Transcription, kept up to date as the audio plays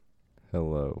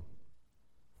Hello,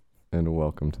 and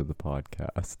welcome to the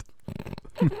podcast.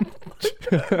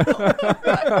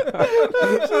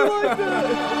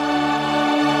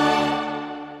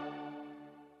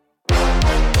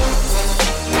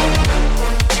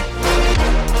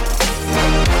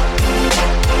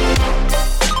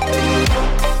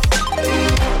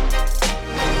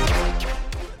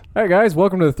 All right, guys,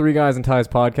 welcome to the Three Guys and Ties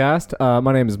podcast.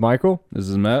 My name is Michael. This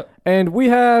is Matt. And we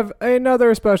have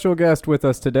another special guest with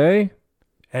us today.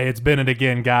 Hey, it's Bennett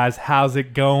again, guys. How's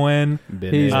it going?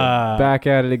 He's back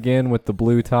at it again with the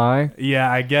blue tie.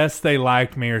 Yeah, I guess they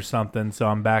liked me or something, so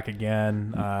I'm back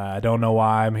again. I don't know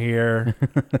why I'm here,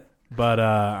 but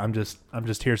I'm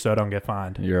just here so I don't get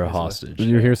fined. You're a hostage.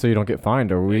 You're here so you don't get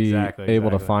fined. Are we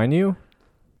able to fine you?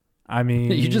 I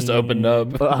mean... You just opened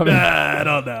up. I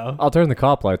don't know. I'll turn the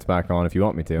cop lights back on if you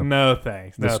want me to. No,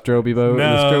 thanks. The Stroby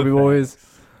boys.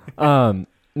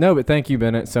 No, but thank you,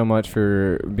 Bennett, so much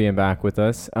for being back with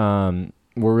us. We're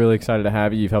really excited to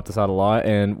have you. You've helped us out a lot,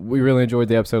 and we really enjoyed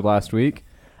the episode last week.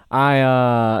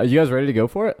 Are you guys ready to go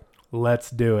for it? Let's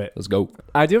do it. Let's go.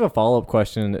 I do have a follow-up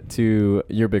question to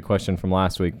your big question from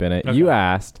last week, Bennett. Okay. You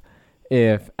asked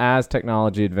if, as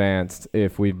technology advanced,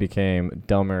 if we became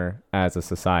dumber as a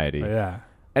society. Yeah.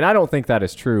 And I don't think that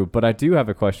is true, but I do have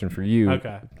a question for you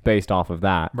based off of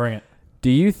that. Bring it. Do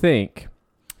you think,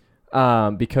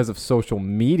 because of social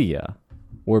media,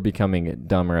 we're becoming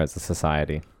dumber as a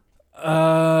society?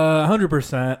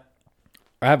 100%.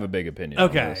 I have a big opinion on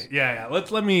Okay. this. Yeah.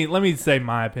 Let me say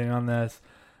my opinion on this.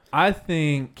 I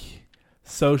think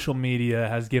social media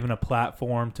has given a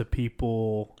platform to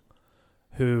people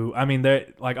who, I mean,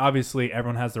 they like obviously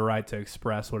everyone has the right to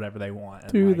express whatever they want.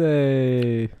 And Do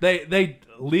they? They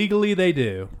legally they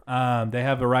do. They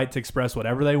have the right to express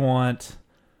whatever they want,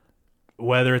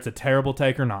 whether it's a terrible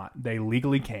take or not. They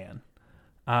legally can.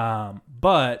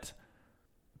 But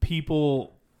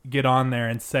people get on there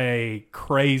and say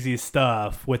crazy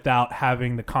stuff without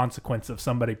having the consequence of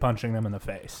somebody punching them in the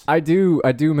face. I do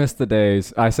miss the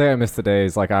days. I say I miss the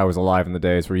days like I was alive in the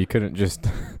days where you couldn't just...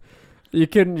 You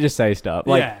couldn't just say stuff.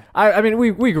 Like, yeah. I mean,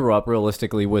 we grew up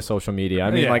realistically with social media.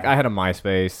 I mean, like, I had a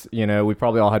MySpace. You know, we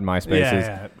probably all had MySpaces.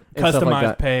 Yeah. And stuff like Customized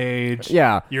that. page.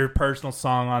 Yeah. Your personal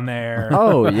song on there.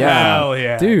 Oh, yeah. Hell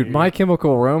yeah. Dude, My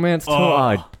Chemical Romance. Oh.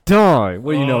 I die.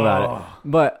 What do you know about it?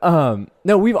 But,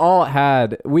 no, we've all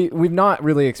had... We've not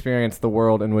really experienced the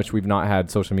world in which we've not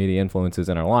had social media influences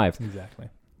in our lives. Exactly.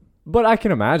 But I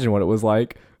can imagine what it was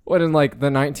like when in, like, the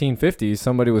 1950s,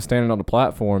 somebody was standing on a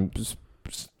platform just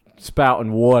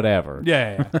spouting whatever.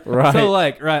 Yeah. Right. So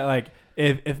like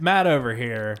if Matt over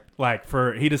here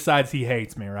he decides he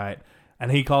hates me, right?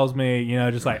 And he calls me,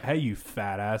 just like, hey, you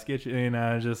fat ass, get you,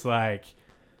 just like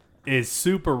is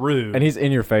super rude. And he's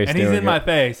in your face. And he's in my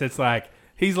face. It's like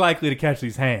he's likely to catch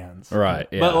these hands. Right.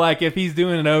 Yeah. But like if he's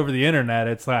doing it over the internet,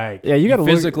 it's like yeah, you got to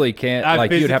physically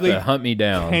can't you'd have to hunt me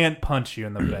down. Can't punch you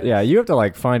in the face. Yeah, you have to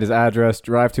like find his address,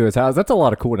 drive to his house. That's a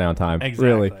lot of cooldown time. Exactly.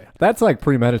 Really. That's like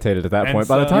premeditated at that And point.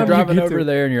 By the so- time You're driving you get over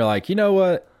there and you're like, you know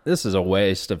what? This is a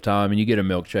waste of time. And you get a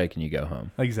milkshake and you go home.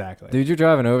 Exactly. Dude, you're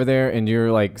driving over there and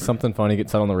you're like something funny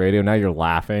gets said on the radio. Now you're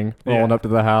laughing, rolling up to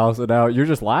the house, and now you're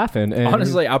just laughing. And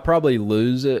Honestly, I'll probably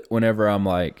lose it whenever I'm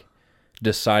like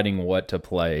deciding what to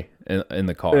play in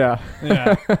the car. yeah.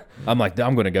 Yeah. I'm like,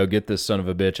 I'm going to go get this son of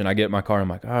a bitch. And I get in my car. I'm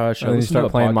like, should And I then you listen to start a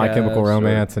playing My Chemical podcast, or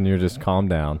Romance, and you're just calm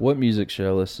down. what music should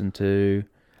I listen to?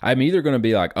 I'm either going to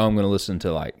be like, I'm going to listen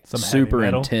to like Some heavy super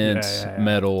metal? intense Yeah.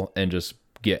 metal and just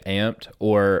get amped,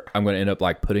 or I'm going to end up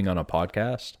like putting on a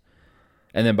podcast.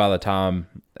 And then by the time,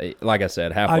 like I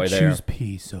said, halfway there,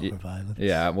 peace over violence.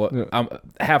 yeah, I'm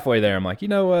halfway there. I'm like, you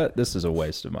know what? This is a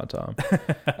waste of my time.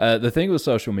 The thing with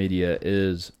social media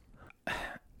is,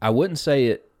 I wouldn't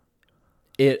say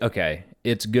okay,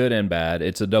 it's good and bad.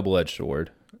 It's a double-edged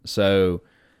sword. So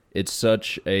it's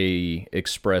such a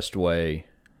expressed way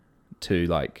to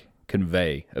like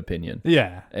convey opinion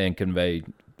Yeah. and convey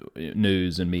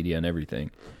news and media and everything.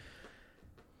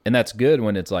 And that's good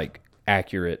when it's like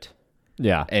accurate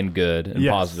Yeah. and good and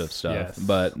Yes, positive stuff. yes.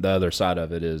 But the other side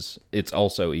of it is it's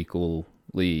also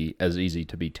equally as easy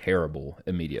to be terrible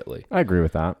immediately. I agree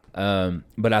with that.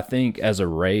 But I think as a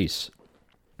race,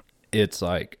 it's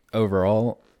like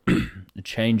overall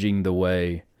changing the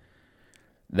way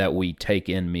that we take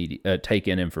in media, take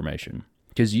in information.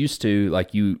 Because used to,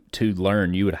 like, to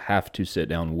learn, you would have to sit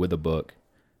down with a book.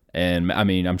 And I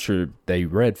mean, I'm sure they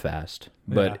read fast,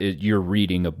 but you're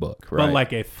reading a book, right? But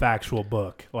like a factual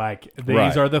book. Like these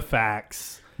Right. are the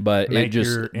facts. But Make it just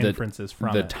your inferences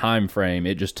from the it. time frame,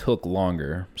 it just took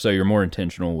longer. So you're more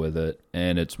intentional with it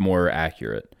and it's more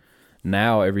accurate.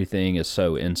 Now everything is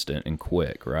so instant and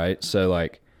quick, right? So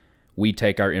like we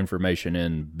take our information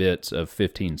in bits of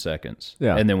 15 seconds.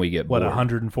 Yeah. And then we get bored.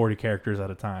 140 characters at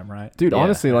a time, right? Dude, Yeah.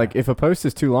 honestly, like if a post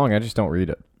is too long, I just don't read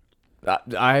it.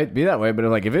 I be that way, but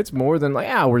like if it's more than like,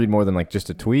 yeah, I'll read more than like just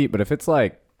a tweet. But if it's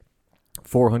like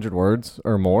 400 words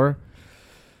or more,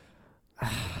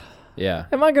 Yeah.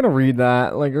 am I gonna read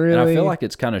that? Like really? And I feel like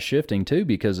it's kind of shifting too,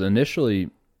 because initially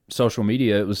social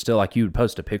media, it was still like you would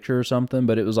post a picture or something,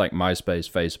 but it was like MySpace,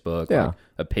 Facebook, Yeah. like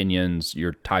opinions,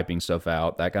 you're typing stuff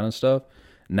out, that kind of stuff.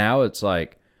 Now it's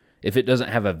like, if it doesn't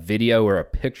have a video or a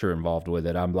picture involved with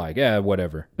it, I'm like, yeah,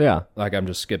 whatever. yeah. Like I'm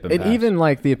just skipping And past. even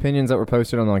like the opinions that were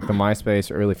posted on like the MySpace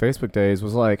or early Facebook days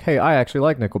was like, hey, I actually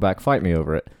like Nickelback, fight me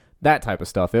over it. That type of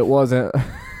stuff. It wasn't.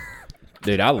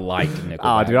 Dude, I liked Nickelback.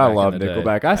 Oh, dude, I back love in the day.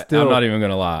 Nickelback. I'm I'm not even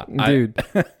gonna lie, dude.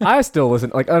 I still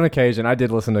listen. Like on occasion, I did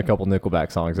listen to a couple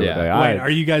Nickelback songs the Yeah. other day. Wait, are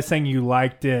you guys saying you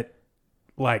liked it,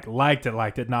 not liked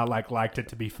it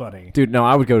to be funny? Dude, no,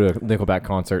 I would go to a Nickelback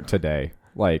concert today.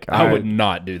 Like I would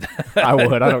not do that. I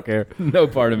would. I don't care. No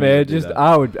part of me. Man, would do just that.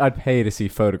 I'd pay to see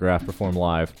Photograph perform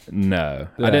live. No,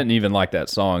 Yeah. I didn't even like that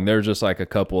song. There was just like a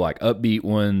couple like upbeat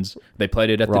ones. They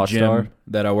played it at the Rockstar? gym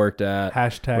that I worked at.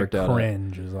 Hashtag Worked out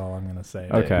cringe is all I'm gonna say.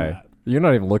 Okay. You're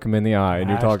not even looking me in the eye and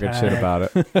you're talking shit Hashtag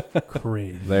about it.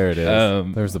 Cringe. There it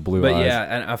is. There's the blue But eyes. yeah,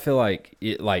 and I feel like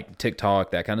like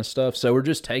TikTok, that kind of stuff. So we're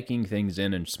just taking things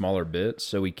in smaller bits,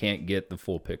 so we can't get the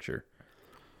full picture.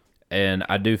 And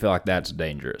I do feel like that's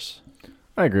dangerous.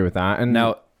 I agree with that. And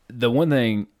Now, the one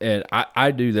thing, and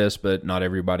I do this, but not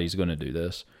everybody's going to do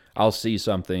this. I'll see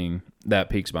something that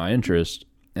piques my interest,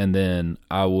 and then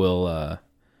I will,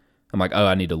 I'm like, oh,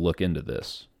 I need to look into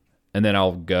this. And then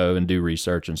I'll go and do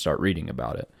research and start reading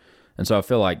about it. And so I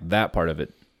feel like that part of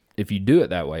it, if you do it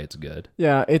that way, it's good.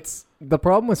 yeah, it's the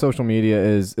problem with social media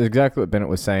is exactly what Bennett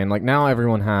was saying. Like now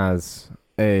everyone has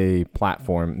a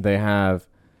platform. They have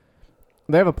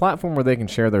a platform where they can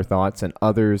share their thoughts and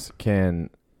others can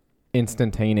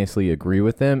instantaneously agree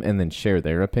with them and then share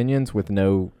their opinions with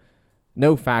no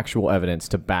factual evidence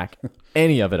to back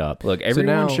any of it up. Look, So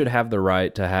everyone now- should have the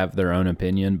right to have their own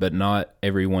opinion, but not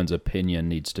everyone's opinion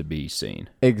needs to be seen.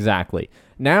 Exactly.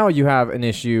 Now you have an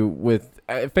issue with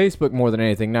Facebook more than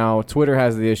anything. Now Twitter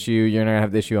has the issue. You're going to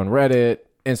have the issue on Reddit,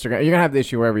 Instagram. You're going to have the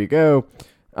issue wherever you go.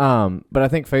 But I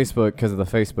think Facebook, because of the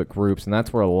Facebook groups, and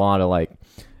that's where a lot of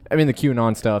the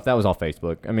QAnon stuff, that was all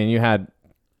Facebook. I mean, you had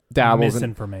dabbles in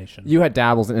Misinformation.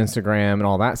 Instagram and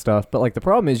all that stuff. But like the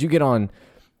problem is you get on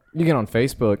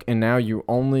Facebook and now you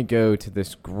only go to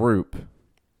this group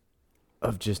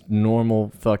of just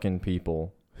normal fucking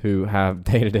people who have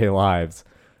day-to-day lives,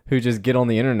 who just get on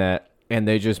the internet and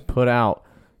they just put out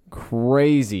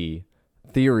crazy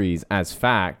theories as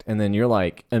fact, and then you're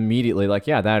like immediately like,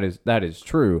 yeah, that is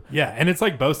true. Yeah, and it's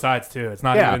like both sides too. It's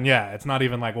not Yeah. even it's not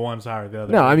even like one side or the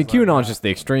other. No, I mean It's like, QAnon's just the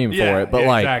extreme Yeah, for it, but yeah,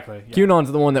 like exactly, yeah.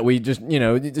 QAnon's the one that we just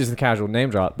just the casual name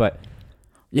drop. But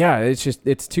yeah,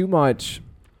 it's too much.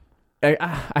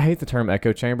 I hate the term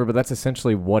echo chamber, but that's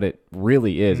essentially what it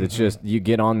really is. It's just you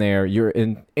get on there, you're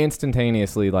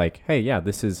instantaneously like, hey, yeah,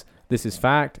 this is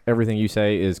fact. Everything you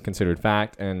say is considered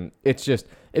fact, and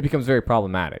it becomes very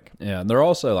problematic. Yeah, and they're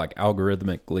also like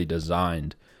algorithmically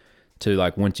designed to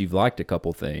like once you've liked a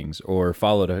couple things or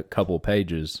followed a couple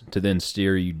pages to then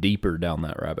steer you deeper down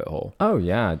that rabbit hole. Oh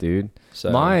yeah, dude. So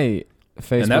My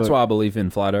Facebook, and that's why I believe in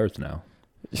flat Earth now.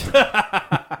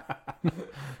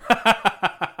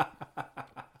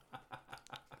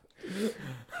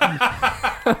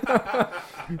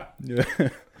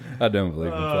 I don't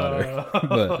believe in flat Earth,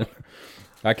 but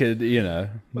I could,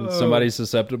 somebody's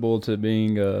susceptible to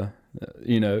being,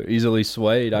 easily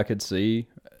swayed. I could see.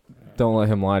 Don't let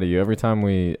him lie to you. Every time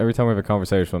we have a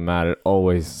conversation with Matt, it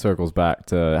always circles back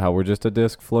to how we're just a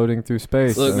disc floating through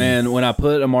space. Look, And, man, when I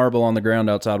put a marble on the ground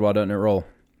outside, why doesn't it roll?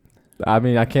 I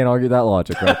mean, I can't argue that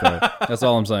logic right there. That's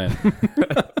all I'm saying.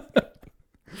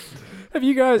 Have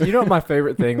you guys? You know what my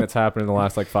favorite thing that's happened in the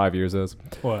last 5 years is?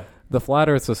 What? The Flat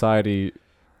Earth Society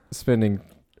spending.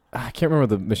 I can't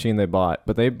remember the machine they bought,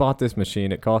 but they bought this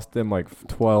machine. It cost them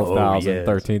 $12,000, yes.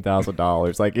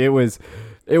 $13,000. Like it was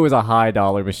a high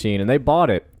dollar machine, and they bought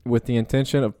it with the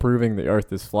intention of proving the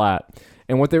Earth is flat.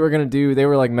 And what they were gonna do, they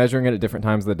were measuring it at different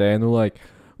times of the day, and they're like,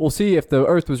 "We'll see if the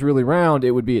Earth was really round,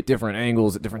 it would be at different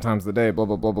angles at different times of the day." Blah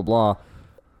blah blah blah blah.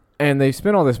 And they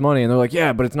spent all this money, and they're like,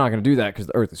 "Yeah, but it's not gonna do that because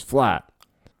the Earth is flat."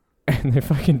 And they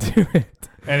fucking do it.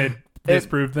 And it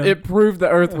disproved them. It proved the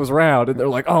Earth was round, and they're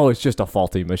like, "Oh, it's just a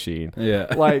faulty machine." Yeah.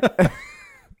 Like,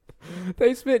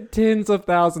 They spent tens of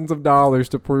thousands of dollars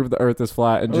to prove the Earth is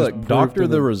flat, and just Look, proved doctor to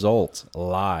the them- results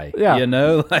lie. Yeah. You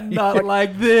know, like, Not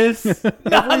like this.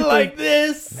 Not like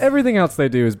this. Everything else they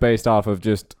do is based off of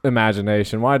just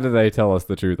imagination. Why do they tell us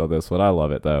the truth on this one? I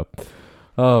love it though.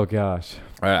 Oh gosh.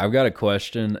 all right, I've got a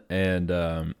question, and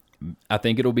I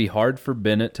think it'll be hard for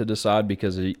Bennett to decide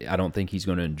because I don't think he's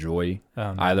going to enjoy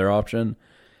either option.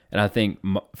 And I think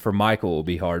for Michael it will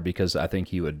be hard because I think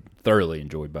he would thoroughly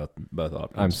enjoy both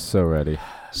options. I'm so ready.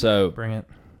 So Bring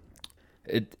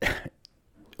it.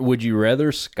 would you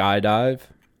rather skydive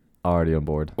Already on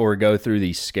board. or go through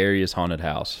the scariest haunted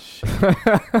house?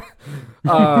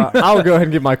 I'll go ahead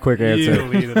and give my quick You answer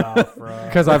lead it off, bro.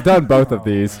 because I've done both of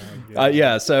these.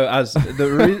 Yeah. So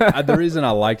the reason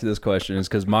I liked this question is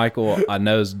because Michael, I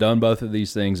know, has done both of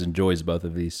these things, enjoys both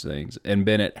of these things, and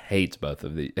Bennett hates both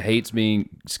of these. Hates being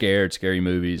scared, scary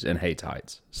movies, and hates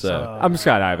heights. So I'm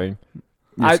skydiving.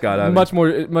 you're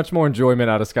skydiving. Much more enjoyment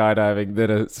out of skydiving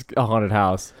than a haunted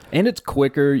house. And it's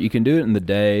quicker. You can do it in the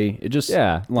day. It just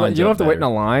Yeah, lines you don't up have to wait in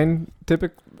better. a line.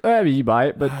 Typically, I mean, you buy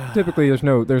it, but typically there's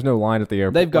no line at the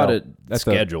airport. They've got Well, it that's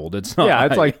scheduled. It's not. Yeah,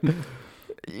 it's like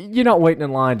you're not waiting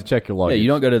in line to check your yeah. luggage. You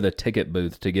don't go to the ticket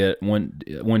booth to get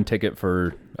one ticket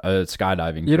for a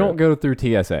skydiving. You trip. don't go through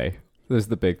TSA. This is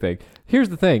the big thing. Here's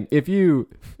the thing: if you,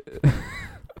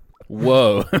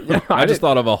 Whoa! I just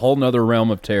thought of a whole nother realm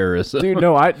of terrorists. dude,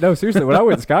 no, seriously, when I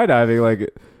went skydiving,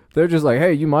 like they're just like,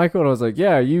 "Hey, you Michael," and I was like,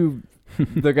 "Yeah, you,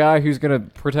 the guy who's gonna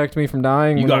protect me from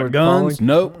dying." You when got we're guns? falling."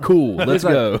 Nope. Cool. Let's He's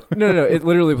like, go. No. It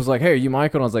literally was like, "Hey, are you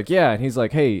Michael?" And I was like, "Yeah." And he's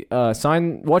like, "Hey,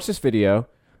 watch this video."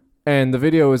 And the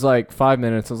video was like 5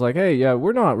 minutes. I was like, "Hey, yeah,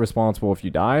 we're not responsible if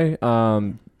you die.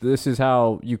 This is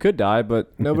how you could die,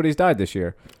 but nobody's died this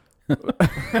year."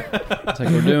 It's like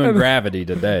we're doing gravity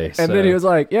today. And then he was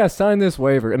like, "Yeah, sign this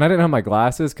waiver." And I didn't have my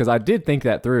glasses because I did think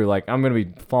that through. Like, I'm gonna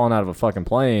be falling out of a fucking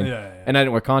plane, Yeah. and I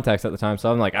didn't wear contacts at the time,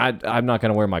 so I'm like, I'm not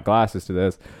gonna wear my glasses to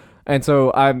this. And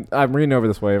so I'm reading over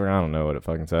this waiver. And I don't know what it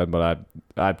fucking said, but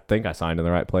I think I signed in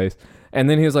the right place. And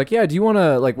then he was like, "Yeah, do you want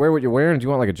to like wear what you're wearing? Do you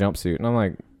want like a jumpsuit?" And I'm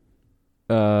like,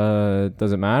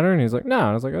 does it matter?" And he's like, "No." And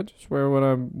I was like, "I just wear what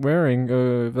I'm wearing,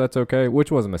 if that's okay," which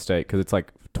was a mistake because it's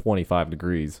like 25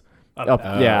 degrees. Up,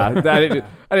 yeah,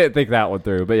 I didn't think that one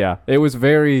through, but yeah, it was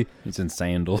very. he's in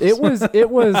sandals. It was in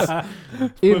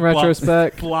Flip-flops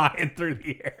retrospect. flying through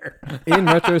the air. In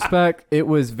retrospect, it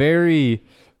was very.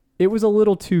 It was a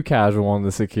little too casual on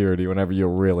the security. Whenever you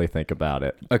really think about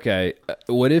it, Okay,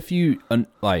 what if you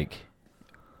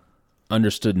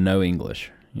understood no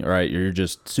English? Right, you're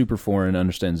just super foreign,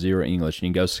 understand zero English, and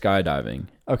you go skydiving.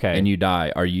 okay, And you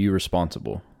die. Are you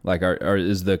responsible? Like, or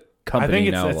is the company I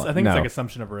think now? it's No. like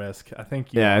assumption of risk. I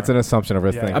think. You yeah, are. it's an assumption of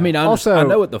risk Yeah. thing. I mean, I also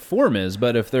know what the form is,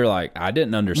 but if they're like, I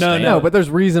didn't understand. no, but there's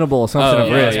reasonable assumption Oh, of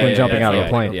yeah, risk yeah, when yeah, jumping yeah, out of yeah, a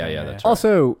plane. Yeah, that's right.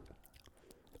 Also,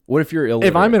 What if you're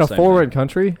illiterate? if I'm in a Same foreign thing.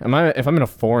 country, if I'm in a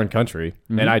foreign country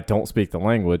Mhm. and I don't speak the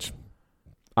language,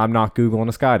 I'm not Googling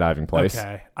a skydiving place.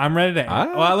 Okay, I'm ready to.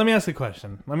 Well, let me ask a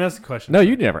question. No,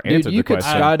 you never Dude, answered you the could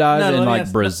question. skydive No, let in me like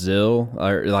ask- Brazil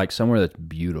or like somewhere that's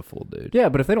beautiful, dude. Yeah,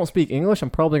 but if they don't speak English, I'm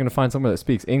probably going to find somewhere that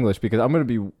speaks English because I'm going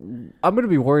to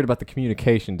be worried about the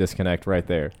communication disconnect right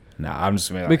there. Nah, I'm just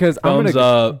gonna be like, Because thumbs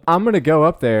up. I'm going to go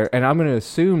up there and I'm going to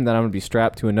assume that I'm going to be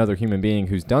strapped to another human being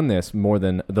who's done this more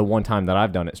than the one time that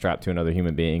I've done it strapped to another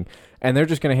human being, and they're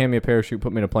just going to hand me a parachute,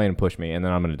 put me in a plane, and push me, and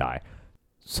then I'm going to die.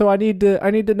 So I need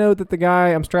to know that the guy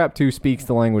I'm strapped to speaks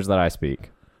the language that I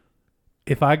speak.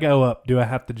 If I go up, do I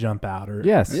have to jump out or?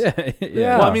 Yes. Yeah,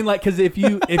 Yeah. Well, I mean, like, because if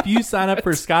you sign up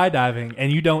for skydiving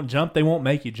and you don't jump, they won't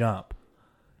make you jump.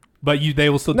 But they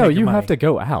will still. No, take your you money. have to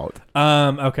go out.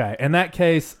 Okay. In that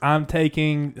case, I'm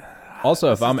taking.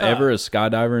 Also, if This I'm is ever a tough.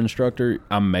 skydiver instructor,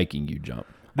 I'm making you jump.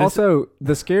 Also,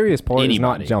 the scariest part is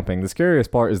not Anybody. jumping. The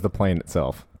scariest part is the plane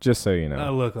itself. Just so you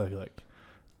know. Look.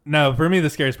 No, for me, the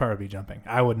scariest part would be jumping.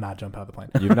 I would not jump out of the plane.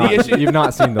 You've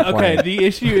not seen the plane. Okay, the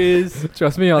issue is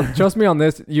Trust me on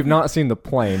this. You've not seen the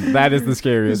plane. That is the He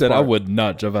scariest said, part. I would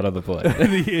not jump out of the plane.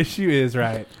 the issue is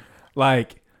right.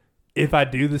 Like, if I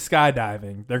do the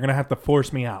skydiving, they're gonna have to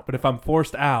force me out. But if I'm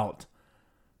forced out,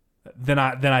 then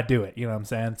I do it. You know what I'm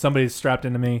saying? Somebody's strapped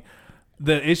into me.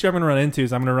 The issue I'm gonna run into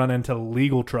is I'm gonna run into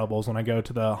legal troubles when I go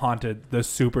to the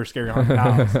super scary haunted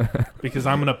house because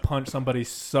I'm gonna punch somebody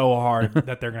so hard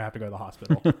that they're gonna have to go to the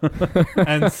hospital.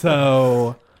 And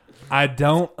so I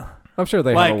don't. I'm sure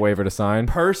they Like, have a waiver to sign.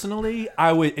 Personally,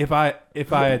 I would if I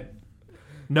had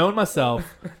known myself,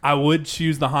 I would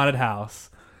choose the haunted house.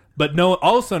 But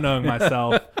also knowing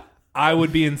myself, I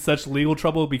would be in such legal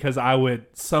trouble because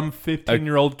some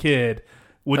 15-year-old kid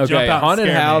would jump Okay, out haunted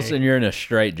and scare house, me. and you're in a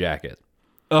straight jacket.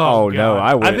 Oh, no, God.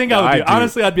 I wouldn't. I think I would. I do.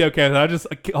 Honestly, I'd be okay with it. I'd just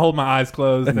hold my eyes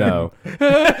closed. And No.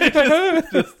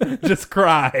 just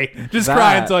cry. Just That-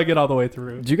 cry until I get all the way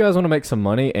through. Do you guys want to make some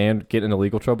money and get into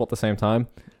legal trouble at the same time?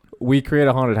 We create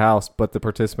a haunted house, but the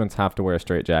participants have to wear a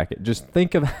straight jacket. Just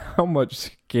think of how much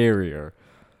scarier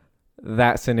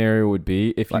that scenario would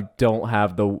be if you don't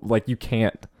have you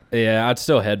can't, Yeah, I'd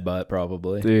still headbutt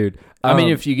probably. dude. I mean,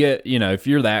 if you get, if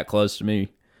you're that close to me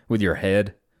with your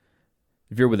head,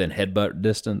 if you're within headbutt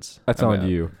distance, that's I'm on out.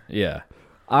 you. Yeah.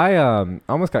 I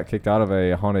almost got kicked out of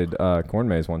a haunted corn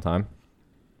maze one time.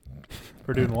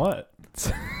 For doing what?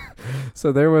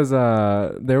 So there was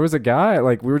a guy,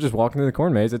 like, we were just walking through the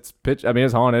corn maze. It's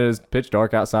it's haunted. It's pitch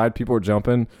dark outside. People are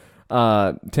jumping.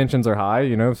 Tensions are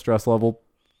high, stress level,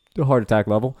 heart attack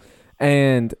level.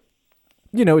 And,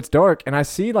 it's dark. And I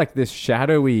see like this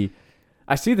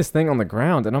I see this thing on the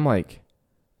ground and I'm like,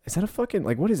 is that a fucking,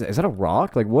 like, what is it? Is that a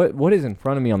rock? Like, what is in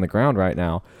front of me on the ground right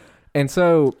now? And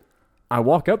so I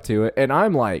walk up to it and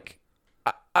I'm like,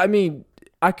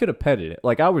 I could have petted it.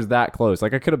 Like, I was that close.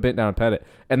 Like, I could have bent down and pet it.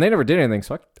 And they never did anything,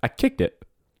 so I kicked it.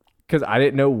 Because I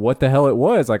didn't know what the hell it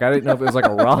was. Like, I didn't know if it was like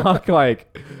a rock.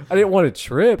 Like, I didn't want to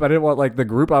trip. I didn't want, like, the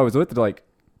group I was with to, like,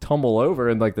 tumble over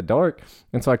in, like, the dark.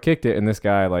 And so I kicked it, and this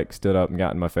guy, like, stood up and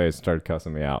got in my face and started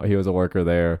cussing me out. He was a worker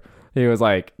there. He was,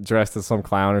 like, dressed as some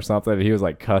clown or something, and he was,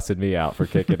 like, cussing me out for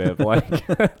kicking him. Like,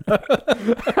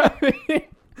 I mean,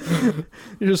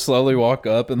 You just slowly walk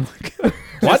up and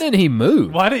why didn't he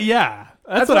move? Yeah.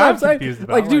 That's what what I'm I'm saying. confused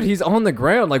about. Like, dude, he's on the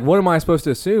ground. Like, what am I supposed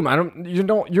to assume?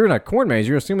 You're in a corn maze.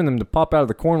 You're assuming them to pop out of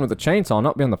the corn with a chainsaw,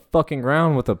 not be on the fucking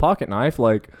ground with a pocket knife.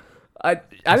 Like, I Was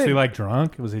didn't. he like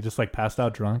drunk? Was he just like passed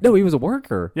out drunk? No, he was a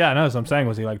worker. Yeah, I know. So I'm saying,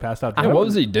 was he like passed out Yeah, drunk? what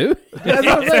was he doing? That's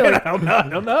what I'm saying. Like, I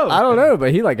don't know. I don't know,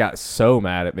 but he like got so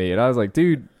mad at me, and I was like,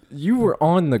 dude, you were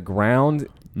on the ground.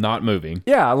 Not moving.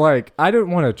 Yeah, like, I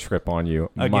didn't want to trip on you.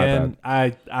 My Again,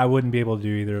 bad. I wouldn't be able to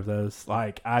do either of those.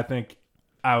 Like, I think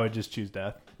I would just choose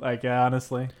death. Like,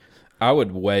 honestly. I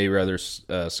would way rather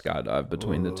skydive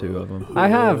between the two of them.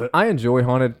 I enjoy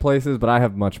haunted places, but I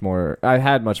had much more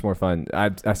fun. I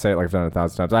say it like I've done it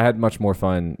 1,000 times. I had much more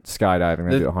fun skydiving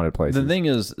than I do at haunted places. The thing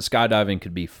is, skydiving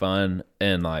could be fun,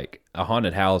 and like a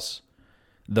haunted house,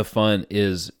 the fun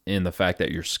is in the fact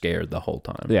that you're scared the whole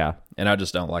time. Yeah. And I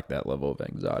just don't like that level of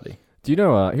anxiety. Do you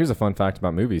know, here's a fun fact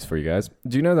about movies for you guys.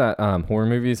 Do you know that horror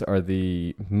movies are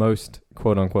the most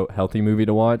quote-unquote healthy movie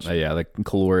to watch? Yeah, the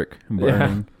caloric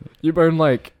burning. Yeah. You burn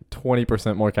like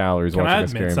 20% more calories Can watching I a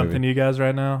scary admit something movie. to you guys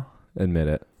right now? Admit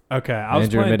it. Okay,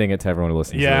 And you're admitting it to everyone who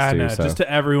listens Yeah, to I know. this too. So. Just to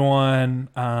everyone.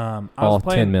 I All was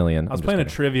playing, 10 million. I was I'm just playing a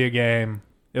kidding. trivia game.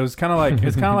 It was kind of like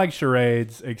like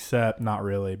charades, except not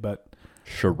really. But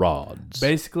Charades.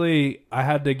 basically, I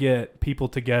had to get people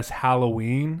to guess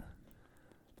Halloween.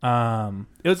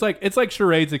 It's like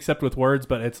charades except with words,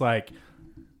 but it's like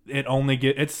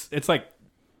it's like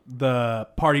the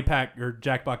Party Pack or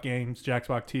Jackbox Games,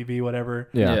 Jackbox TV, whatever.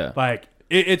 Yeah. Like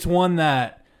it's one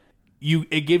that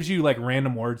it gives you like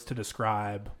random words to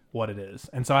describe what it is.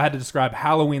 And so I had to describe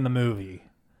Halloween the movie.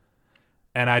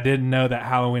 And I didn't know that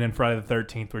Halloween and Friday the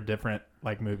 13th were different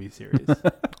like movie series.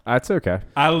 That's okay.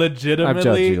 I've judged you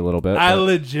a little bit, I but-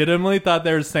 legitimately thought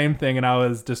they were the same thing, and I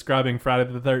was describing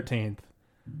Friday the 13th.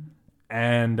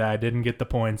 And I didn't get the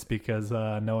points because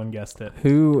no one guessed it.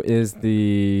 Who is the...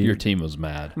 Your team was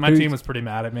mad. My team was pretty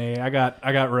mad at me. I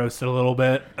got roasted a little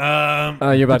bit. you're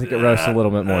about to get roasted a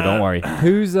little bit more. Don't worry.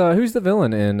 Who's the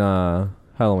villain in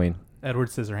Halloween? Edward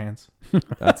Scissorhands.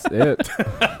 That's it.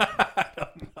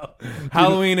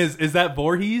 Halloween is that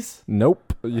Voorhees?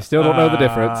 Nope. You still don't know the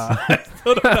difference. I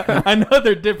still don't know. I know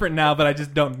they're different now, but I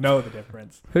just don't know the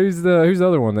difference. Who's the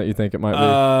other one that you think it might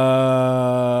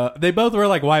be? They both wear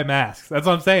like white masks. That's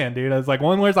what I'm saying, dude. It's like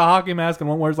one wears a hockey mask and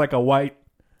one wears like a white,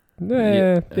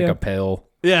 Yeah. Like a pale.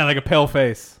 like a pale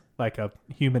face, like a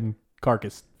human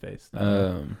carcass face.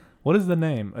 What is the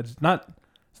name? It's not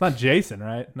Jason,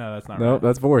 right? No, that's not No, right.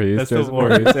 that's Voorhees. That's still Jason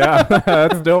Voorhees. Yeah,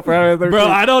 that's still Friday the 13th. Bro,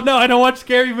 I don't know. I don't watch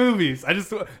scary movies.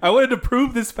 I wanted to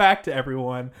prove this fact to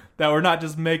everyone that we're not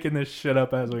just making this shit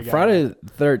up as we go. Friday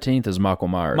the 13th is Michael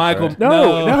Myers. Michael, right?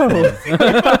 No.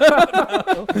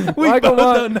 we Michael both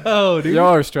Myers. don't know, dude. Y'all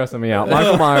are stressing me out.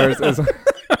 Michael Myers is...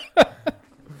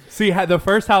 See, the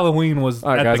first Halloween was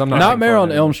All right, at guys, the- I'm not- Nightmare on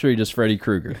funny. Elm Street is Freddy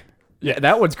Krueger. Yeah,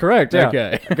 that one's correct. Yeah.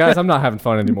 Okay. Guys, I'm not having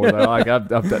fun anymore, though. Like, no.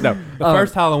 The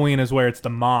first Halloween is where it's the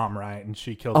mom, right? And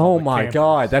she kills all Oh, the my campers.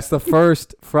 God. That's the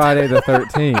first Friday the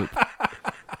 13th.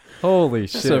 Holy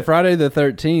shit. So Friday the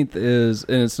 13th is,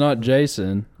 and it's not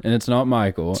Jason, and it's not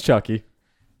Michael. It's Chucky.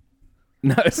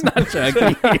 No, it's not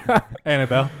Chucky.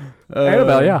 Annabelle.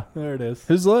 Annabelle, yeah. There it is.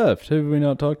 Who's left? Who have we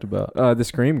not talked about? The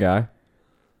Scream guy.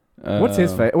 What's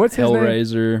his face? What's his name?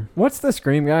 Hellraiser. What's the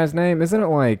Scream guy's name? Isn't it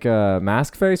like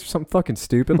Mask Face or something fucking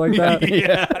stupid like that?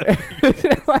 Yeah.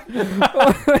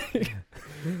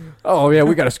 Oh yeah,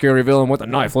 we got a scary villain with a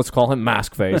knife. Let's call him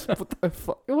Mask Face. What the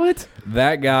fuck? What?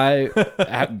 That guy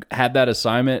had that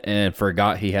assignment and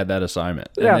forgot he had that assignment.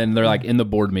 Yeah. And then they're like in the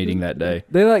board meeting that day.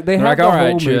 They They're have like, the all whole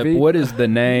right, Chip, movie. what is the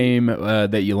name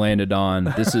that you landed on?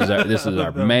 This is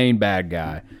our main bad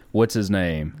guy. What's his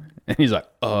name? And he's like,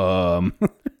 Let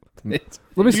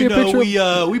me see a picture.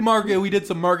 We did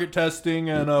some market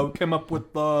testing and came up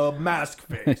with Mask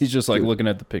Face. He's just like looking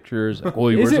at the pictures. Well,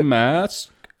 he Is wears it- a mask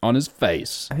on his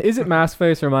face. Is it Mask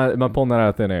Face or am I pulling that out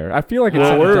of thin air? I feel like it's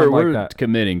Well, something we're like that.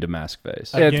 committing to mask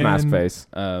face. Yeah, it's Mask Again, Face.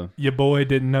 Your boy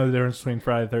didn't know the difference between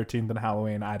Friday the 13th and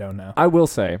Halloween. I don't know. I will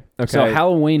say. Okay. So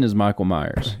Halloween is Michael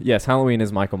Myers. Yes, Halloween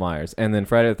is Michael Myers, and then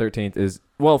Friday the 13th is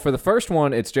for the first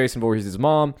one it's Jason Voorhees'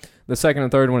 mom. The second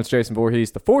and third one it's Jason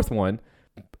Voorhees. The fourth one,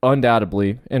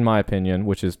 undoubtedly, in my opinion,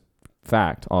 which is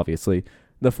fact, obviously,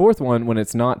 the fourth one when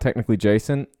it's not technically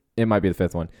Jason, it might be the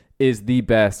fifth one, is the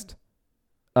best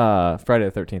Friday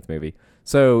the 13th movie.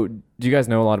 So, do you guys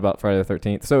know a lot about Friday the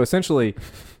 13th? So essentially,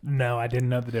 No, I didn't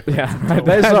know the difference. yeah, until-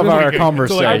 based off our until like a week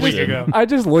conversation. ago. I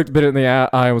just looked Bennett in the eye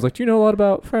and was like, "Do you know a lot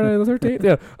about Friday the 13th?"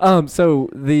 Yeah. So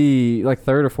the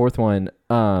third or fourth one,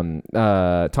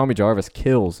 Tommy Jarvis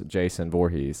kills Jason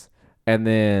Voorhees, and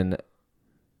then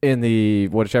in the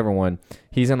whichever one,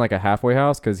 he's in like a halfway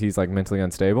house because he's like mentally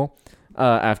unstable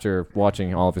after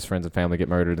watching all of his friends and family get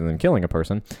murdered and then killing a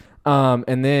person.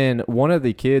 And then one of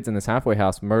the kids in this halfway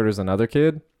house murders another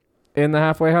kid in the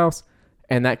halfway house.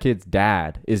 And that kid's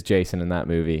dad is Jason in that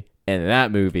movie. And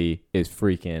that movie is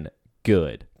freaking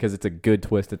good because it's a good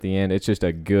twist at the end. It's just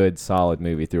a good, solid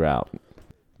movie throughout.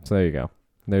 So there you go.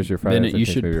 There's your Friday Bennett, the 13th you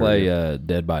should movie play review.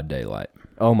 Dead by Daylight.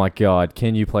 Oh my God.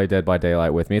 Can you play Dead by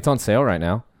Daylight with me? It's on sale right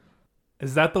now.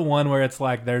 Is that the one where it's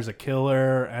like there's a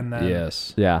killer and then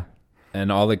Yes. Yeah. And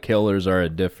all the killers are a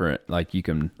different, like you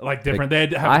can, like different? They have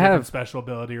I different have- special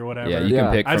ability or whatever. yeah, you Yeah.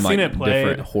 can pick I've from seen like it played.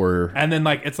 different horror. And then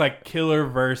like it's like killer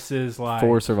versus like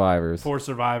Four survivors. four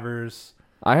survivors.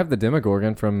 I have the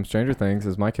Demogorgon from Stranger Things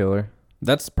as my killer.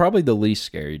 That's probably the least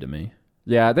scary to me.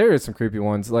 Yeah, there is some creepy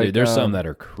ones. Like Dude, there's some that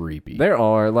are creepy. There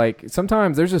are. Like,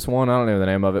 sometimes there's just one, I don't know the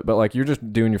name of it, but like you're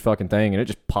just doing your fucking thing and it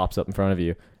just pops up in front of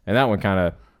you. And that one kind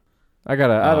of, I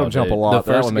don't jump a dude. lot.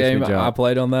 The That first one makes game me I jump.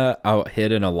 played on that, I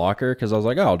hid in a locker because I was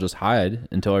like, oh, I'll just hide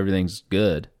until everything's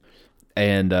good.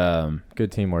 And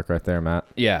Good teamwork right there, Matt.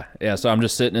 yeah. So I'm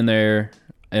just sitting in there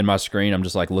in my screen. I'm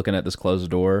just like looking at this closed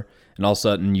door, and all of a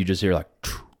sudden you just hear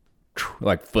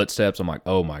like footsteps. I'm like,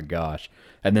 oh my gosh.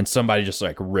 And then somebody just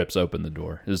like rips open the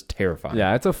door. It was terrifying.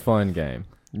 Yeah, it's a fun game.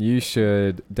 You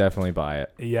should definitely buy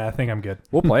it. Yeah, I think I'm good.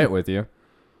 We'll play it with you.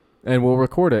 And we'll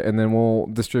record it and then we'll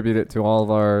distribute it to all of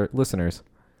our listeners.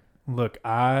 Look,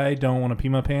 I don't want to pee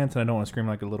my pants and I don't want to scream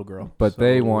like a little girl. But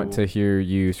they So- want to hear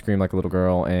you scream like a little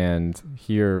girl and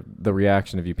hear the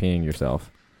reaction of you peeing yourself.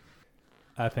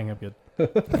 I think I'm good.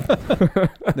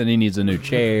 Then he needs a new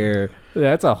chair.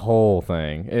 Yeah, it's a whole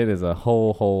thing. It is a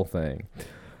whole thing.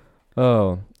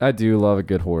 Oh, I do love a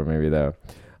good horror movie though.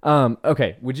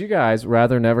 Okay, would you guys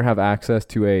rather never have access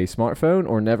to a smartphone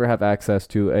or never have access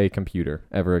to a computer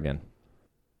ever again?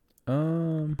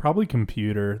 Probably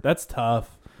computer. That's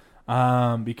tough.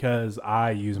 Because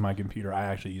I use my computer. I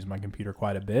actually use my computer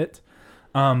quite a bit.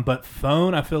 But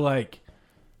phone, I feel like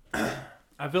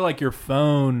your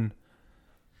phone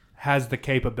has the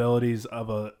capabilities of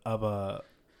a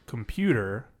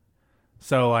computer.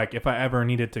 So like if I ever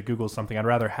needed to Google something, I'd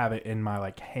rather have it in my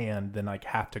like hand than like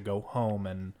have to go home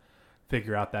and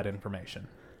figure out that information.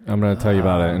 I'm going to tell you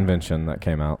about an invention that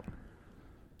came out.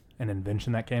 An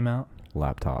invention that came out.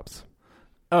 Laptops.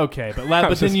 Okay,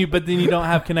 but then you don't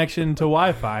have connection to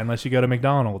Wi-Fi unless you go to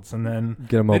McDonald's and then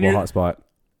Get a mobile you're- hotspot.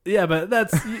 Yeah, but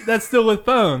that's still with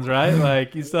phones, right?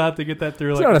 Like you still have to get that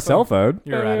through. It's like not a a cell phone.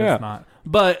 You're Yeah, right, yeah. it's not.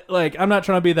 But like, I'm not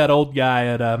trying to be that old guy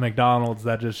at McDonald's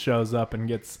that just shows up and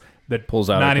gets the Pulls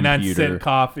out a 99-cent computer.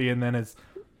 coffee and then is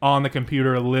on the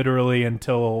computer literally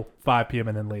until 5 p.m.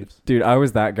 and then leaves. Dude, I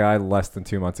was that guy less than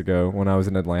 2 months ago when I was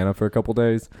in Atlanta for a couple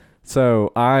days.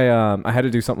 So I had to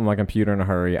do something on my computer in a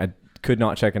hurry. I could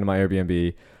not check into my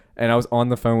Airbnb. And I was on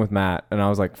the phone with Matt, and I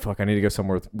was like, fuck, I need to go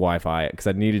somewhere with Wi-Fi because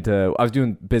I was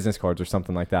doing business cards or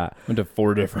something like that. Went to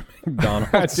 4 different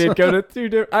McDonald's. I did go to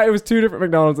it was 2 different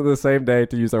McDonald's on the same day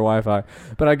to use their Wi-Fi.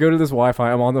 But I go to this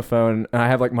Wi-Fi, I'm on the phone, and I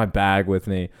have like my bag with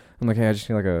me. I'm like, hey, I just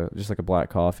need like a black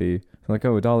coffee. I'm like,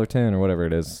 oh, $1.10 or whatever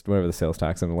it is, whatever the sales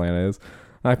tax in Atlanta is.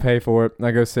 I pay for it, and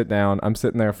I go sit down. I'm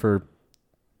sitting there for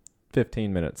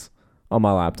 15 minutes on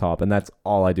my laptop, and that's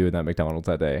all I do in that McDonald's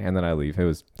that day. And then I leave.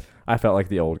 I felt like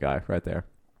the old guy right there.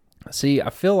 See, I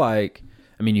feel like,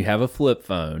 I mean, you have a flip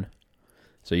phone,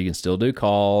 so you can still do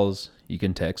calls. You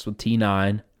can text with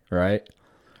T9, right?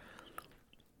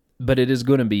 But it is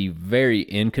going to be very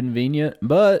inconvenient.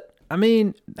 But I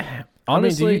mean,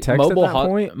 honestly, do you text at that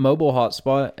point? mobile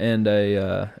hotspot and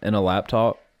a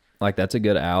laptop, like that's a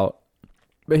good out.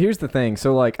 But here's the thing.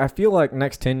 So, like, I feel like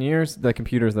next 10 years, the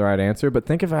computer's the right answer. But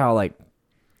think of how, like,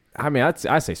 I mean, I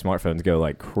say smartphones go,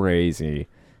 like, crazy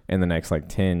in the next, like,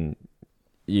 10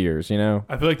 years, you know?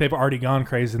 I feel like they've already gone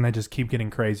crazy, and they just keep getting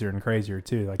crazier and crazier,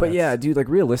 too. Like, But, yeah, dude, like,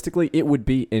 realistically, it would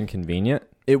be inconvenient.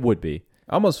 It would be.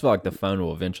 I almost feel like the phone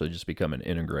will eventually just become an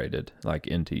integrated, like,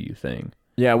 into you thing.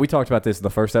 Yeah, we talked about this in the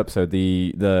first episode,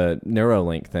 the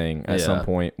Neuralink thing at some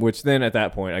point, which then at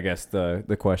that point, I guess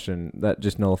the question, that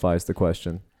just nullifies the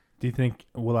question. Do you think,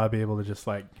 will I be able to just,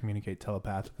 like, communicate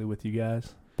telepathically with you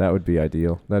guys? That would be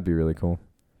ideal. That'd be really cool.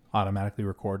 Automatically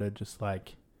recorded, just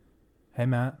like, hey,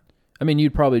 Matt. I mean,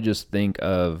 you'd probably just think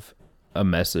of a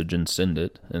message and send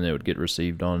it, and it would get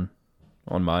received on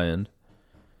my end.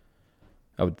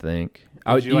 I would think.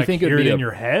 Would you, like, think hear it'd it be in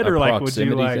your head, or, like, would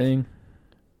you, like... thing?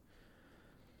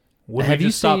 Would we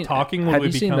just stop talking? Would have we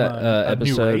you seen become that a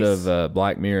new episode race? of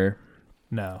Black Mirror?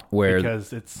 No, where-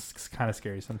 because it's kind of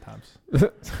scary sometimes.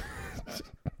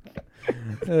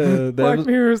 Black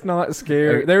Mirror is not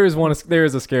scary. There is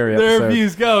a scary Their episode.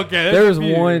 views go, okay. There is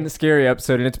one scary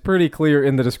episode, and it's pretty clear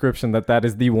in the description that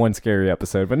is the one scary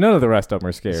episode, but none of the rest of them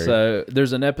are scary. So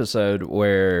there's an episode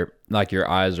where like your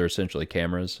eyes are essentially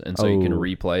cameras, and so you can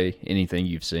replay anything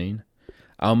you've seen.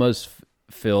 I almost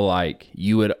feel like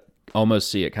you would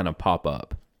almost see it kind of pop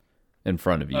up in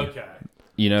front of you. Okay.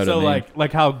 You know what I So mean?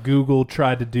 like how Google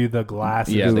tried to do the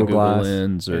glasses. Yeah, the Google Google Glass.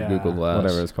 Lens or Yeah. Google Glass.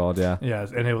 Whatever it's called, yeah.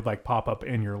 Yes, and it would like pop up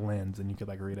in your lens, and you could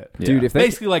like read it. Yeah. Dude, if they...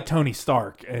 Basically like Tony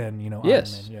Stark and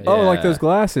Yes. Iron Man. Oh, Yeah. like those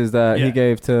glasses that Yeah. he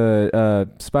gave to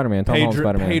Spider-Man, Tom Holland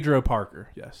Spider-Man. Pedro Parker.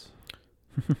 Yes.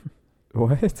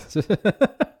 What?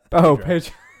 Oh,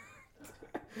 Pedro.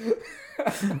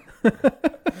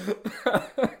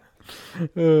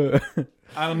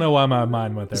 I don't know why my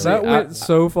mind went there. That went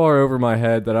so far over my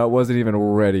head that I wasn't even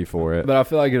ready for it. But I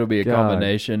feel like it'll be a God.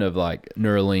 combination of like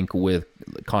Neuralink with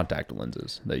contact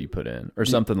lenses that you put in or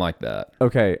something like that.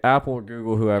 Okay, Apple or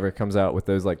Google, whoever comes out with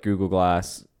those like Google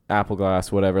Glass, Apple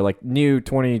Glass, whatever, like new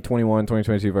 2021,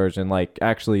 2022 version, like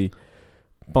actually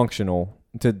functional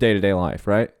to day-to-day life,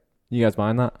 right? You guys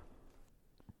buying that?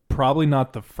 Probably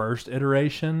not the first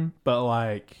iteration, but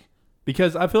like,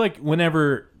 because I feel like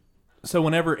whenever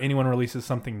anyone releases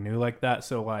something new like that,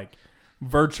 so like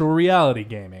virtual reality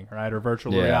gaming, right? Or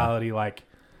virtual Yeah. reality like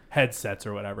headsets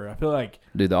or whatever. I feel like,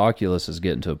 Dude, the Oculus is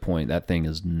getting to a point that thing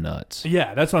is nuts.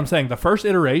 yeah, that's what I'm saying. The first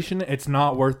iteration, it's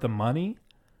not worth the money.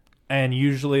 And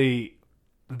usually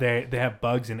they have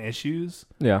bugs and issues,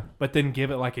 Yeah. but then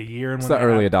give it like a year. And It's when the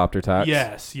they early have- adopter tax.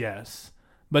 Yes.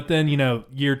 But then,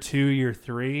 year 2, year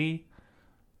 3,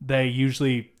 they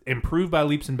usually improve by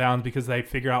leaps and bounds because they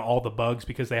figure out all the bugs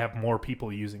because they have more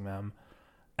people using them.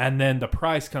 And then the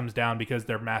price comes down because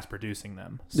they're mass producing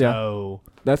them. So,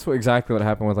 That's exactly what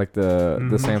happened with like the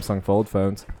Samsung Fold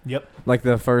phones. yep. Like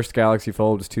the first Galaxy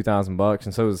Fold was $2,000,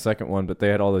 and so was the second one. But they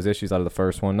had all those issues out of the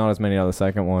first one, not as many out of the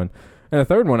second one. And the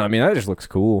third one, I mean, that just looks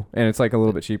cool, and it's like a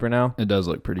little bit cheaper now. It does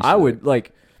look pretty I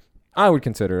sick. would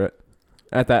consider it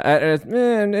at that.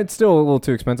 Man, it's still a little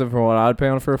too expensive for what I'd pay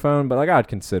on for a phone, but like I'd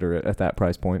consider it at that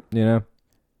price point. You know?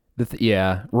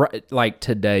 Yeah, right. Like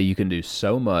today, you can do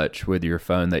so much with your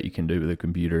phone that you can do with a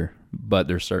computer, but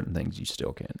there's certain things you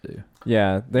still can't do.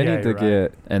 Yeah, they Yeah, need to you're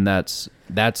right. get. And that's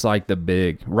like the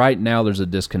big right now there's a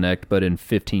disconnect, but in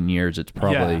 15 years it's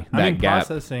probably that gap.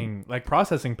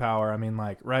 Processing power. I mean,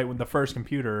 like, right when the first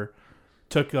computer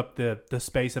took up the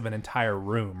space of an entire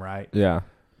room, right? Yeah,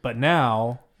 But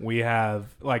now we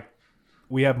have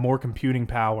more computing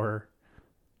power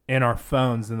in our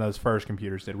phones than those first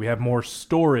computers did. We have more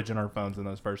storage in our phones than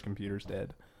those first computers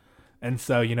did. And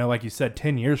so, like you said,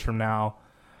 10 years from now,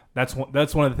 that's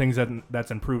one of the things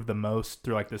that's improved the most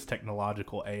through like this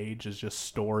technological age is just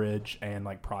storage and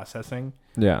like processing.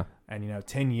 yeah. And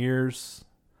 10 years,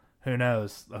 who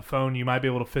knows? A phone, you might be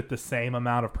able to fit the same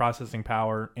amount of processing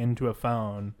power into a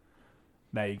phone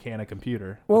that you can a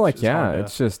computer. Well, which like is yeah,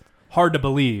 it's just. hard to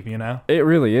believe, It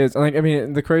really is. Like, I mean,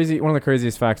 one of the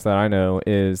craziest facts that I know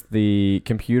is the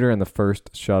computer in the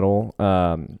first shuttle,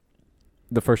 that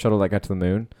got to the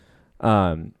moon,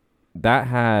 that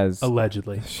has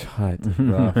Allegedly. shut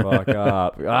the fuck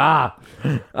up.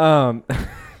 I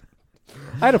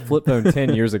had a flip phone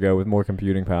 10 years ago with more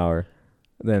computing power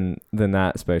than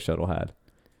that space shuttle had.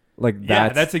 Like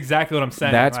That's exactly what I'm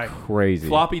saying. That's like, crazy.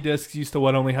 floppy disks used to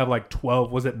only have like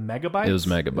 12, was it megabytes? It was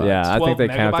megabytes. Yeah, I think 12 they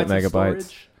capped at megabytes of megabytes.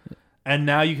 storage? And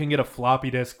now you can get a floppy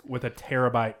disk with a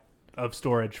terabyte of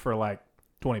storage for like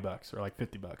 $20 or like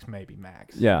 $50 maybe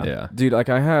max. Yeah. Yeah. Dude, like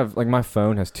I have, like my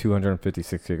phone has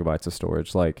 256 gigabytes of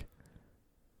storage. Like,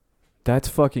 that's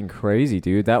fucking crazy,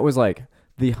 dude. That was like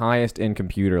the highest end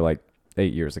computer like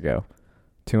 8 years ago.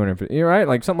 250, you're right?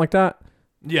 Like something like that?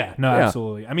 Yeah, no, Yeah.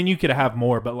 absolutely. I mean, you could have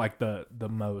more, but like the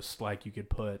most like you could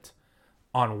put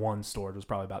on one storage was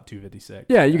probably about 256.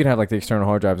 Yeah, you could have like the external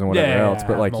hard drives and whatever else. But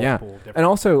have like, yeah. multiple different- And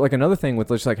also, like another thing with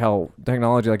just like how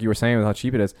technology, like you were saying, with how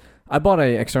cheap it is. I bought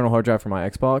a external hard drive for my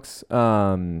Xbox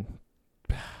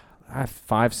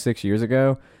 5-6 years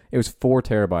ago. It was 4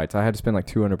 terabytes. I had to spend like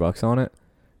 $200 on it.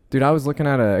 Dude, I was looking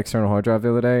at an external hard drive the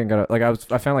other day and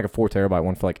I found like a 4 terabyte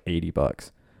one for like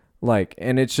 $80. Like,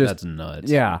 and it's just That's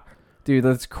nuts. yeah, dude,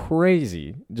 that's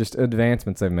crazy. Just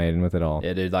advancements they've made with it all.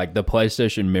 Yeah, dude, like the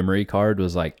PlayStation memory card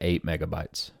was like 8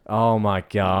 megabytes. Oh my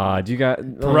god, you got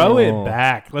throw it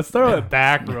back. Let's throw it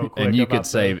back real quick. And you about could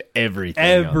save everything.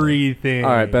 everything.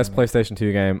 All right, best PlayStation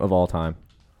 2 game of all time.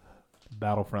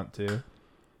 Battlefront 2,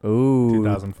 Ooh,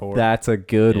 2004. that's a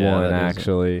good Yeah, one that is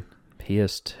actually.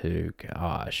 PS2,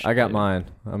 gosh. I got dude. mine.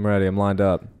 I'm ready. I'm lined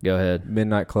up. Go ahead.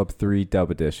 Midnight Club 3 Dub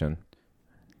Edition.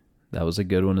 That was a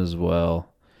good one as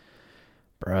well.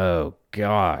 Bro,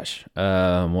 gosh.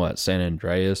 What? San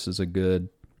Andreas is a good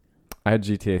I had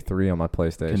GTA 3 on my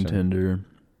PlayStation. contender.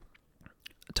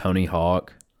 Tony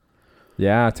Hawk.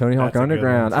 Yeah, Tony Hawk That's a good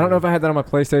Underground. one, I don't know too. if I had that on my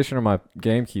PlayStation or my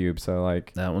GameCube, so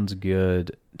like That one's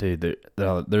good. Dude,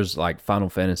 there's like Final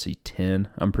Fantasy X,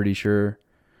 I'm pretty sure,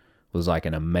 was like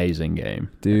an amazing game.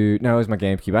 dude, no, it was my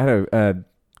GameCube. I had a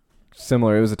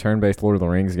similar, it was a turn-based Lord of the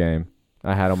Rings game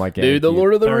I had on my GameCube. Dude, the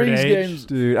Lord of the Third Rings Age. games.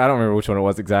 Dude, I don't remember which one it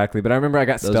was exactly, but I remember I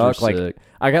got Those were stuck. Like, sick.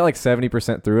 I got like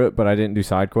 70% through it, but I didn't do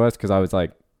side quests because I was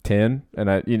like 10,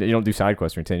 and you don't do side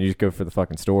quests when you're 10. You just go for the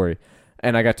fucking story.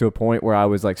 And I got to a point where I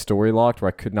was like story locked, where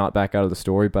I could not back out of the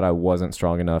story, but I wasn't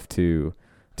strong enough to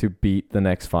beat the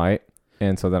next fight,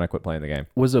 and so then I quit playing the game.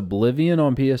 Was Oblivion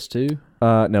on PS2?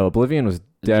 No, Oblivion was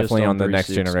definitely on on the next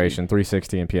 360. generation,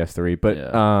 360 and PS3. But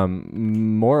Yeah.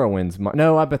 Morrowind's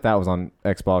no, I bet that was on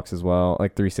Xbox as well,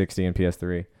 like 360 and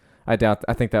PS3. I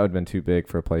think that would have been too big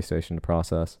for a PlayStation to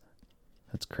process.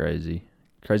 That's crazy.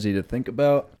 Crazy to think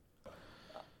about.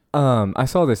 I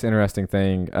saw this interesting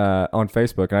thing on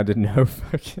Facebook, and I didn't know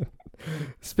fucking.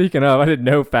 Speaking of, I didn't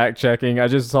know fact checking. I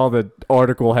just saw the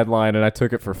article headline and I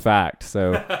took it for fact.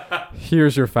 So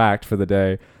here's your fact for the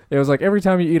day. It was like every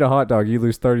time you eat a hot dog, you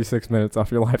lose 36 minutes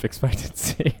off your life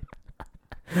expectancy.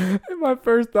 And my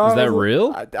first thought Is that was,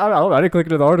 real? I don't know. I didn't click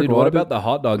into the article. Dude, what I about the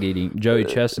hot dog eating? Joey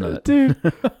Chestnut. dude?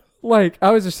 Like, I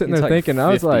was just sitting It's there like thinking, I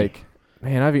was 50. like,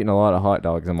 man, I've eaten a lot of hot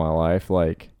dogs in my life.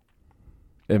 Like,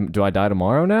 do I die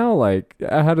tomorrow now? Like,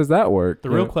 how does that work? The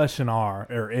real question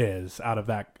is out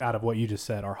of what you just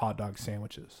said, are hot dog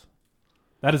sandwiches?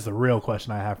 That is the real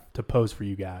question I have to pose for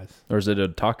you guys. Or is it a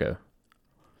taco?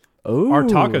 Oh, Are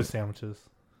taco sandwiches?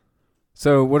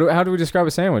 So how do we describe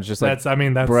a sandwich? Just like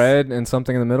that's bread and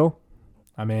something in the middle?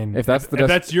 I mean, If that's the if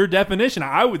that's your definition,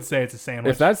 I would say it's a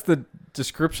sandwich. If that's the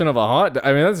description of that's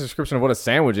the description of what a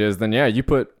sandwich is, then yeah, you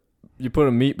put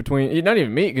a meat between, not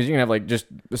even meat, because you can have like just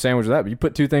a sandwich of that, but you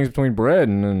put two things between bread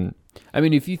and then I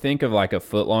mean, if you think of like a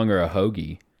footlong or a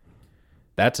hoagie,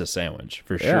 that's a sandwich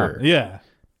for sure. yeah.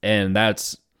 And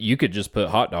you could just put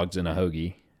hot dogs in a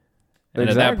hoagie. And at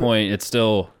Exactly. that point, it's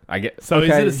still, I get, So is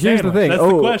it a sandwich? here's the thing. That's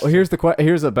the question.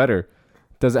 Here's a better.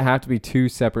 Does it have to be two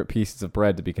separate pieces of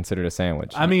bread to be considered a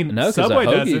sandwich? I mean, No, 'cause a Subway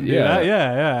hoagie- doesn't do yeah. that.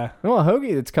 Yeah. well, a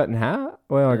hoagie that's cut in half.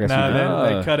 Well, I guess No, you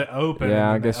do. they cut it open. Yeah,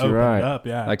 I and then guess they you're open right. It up,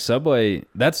 yeah. like Subway,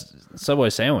 that's Subway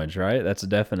sandwich, right? That's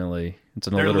definitely, it's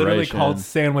an They're alliteration. literally called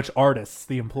sandwich artists.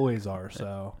 The employees are.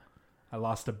 So I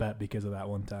lost a bet because of that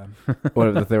one time.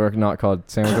 What if they were not called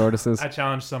sandwich artists? I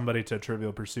challenged somebody to a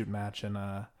Trivial Pursuit match, and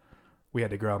we had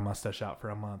to grow a mustache out for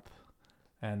a month.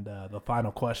 And the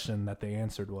final question that they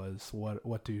answered was,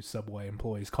 "What do Subway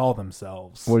employees call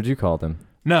themselves?" What did you call them?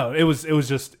 No, it was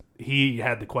just he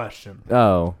had the question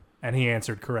Oh. and he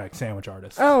answered correct. Sandwich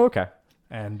artist. Oh, okay.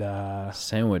 And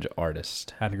Sandwich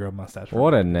artist. had to grow a mustache. For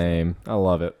What a a name. I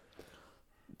love it.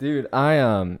 Dude, I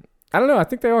don't know. I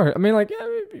think they are. I mean, like,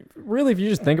 yeah, really, if you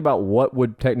just think about what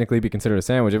would technically be considered a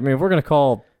sandwich, I mean, if we're going to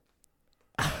call,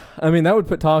 I mean, that would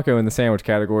put taco in the sandwich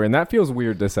category, and that feels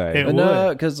weird to say. It No,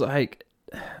 would. because like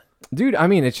Dude, I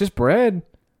mean, it's just bread.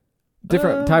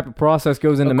 Different type of process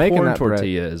goes into a making corn that bread.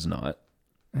 tortilla is not.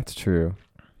 That's true.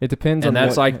 It depends And on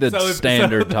that's what, like the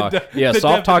standard taco. Yeah, the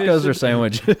soft tacos or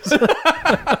definition-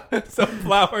 sandwiches. So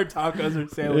flour tacos are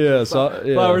sandwiches.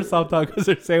 Yeah, Flour soft tacos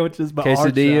are sandwiches. But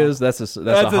quesadillas. That's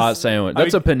a hot sandwich.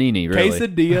 That's a panini, really.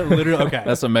 Quesadilla literally. Okay.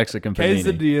 That's a Mexican panini.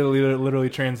 Quesadilla literally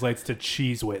translates to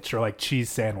cheese witch or like cheese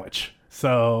sandwich.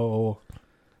 So,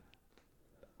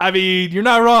 I mean, you're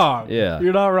not wrong. Yeah,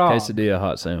 You're not wrong. Quesadilla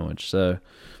hot sandwich. So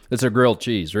it's a grilled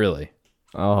cheese, really.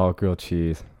 oh, grilled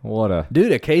cheese. What a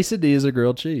Dude, a quesadilla is a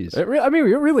grilled cheese. I mean,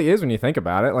 it really is when you think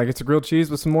about it. Like it's a grilled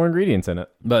cheese with some more ingredients in it.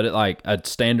 But like a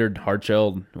standard hard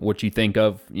shelled, what you think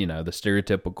of, the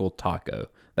stereotypical taco,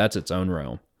 that's its own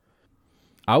realm.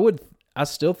 I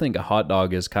still think a hot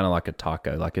dog is kind of like a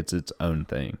taco, like it's its own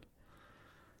thing.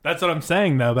 That's what I'm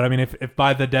saying, though. But I mean, if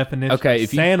by the definition, Okay, of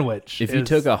sandwich, If you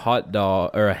took a hot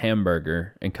dog or a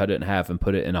hamburger and cut it in half and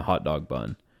put it in a hot dog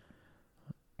bun,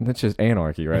 That's just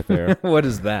anarchy right there. what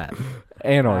is that?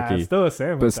 Anarchy. still a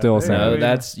sandwich, But still I a think. sandwich. I No, mean,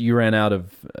 that's you ran out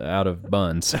of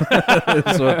buns.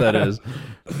 That's what that is.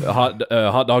 Hot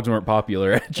dogs weren't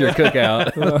popular at your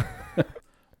cookout.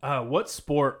 What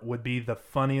sport would be the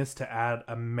funniest to add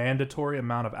a mandatory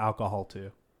amount of alcohol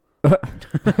to?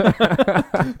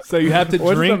 So you have to What's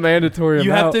the drink. mandatory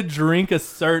You have amount? to drink a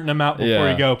certain amount before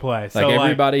Yeah. you go play. So Like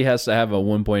everybody has to have a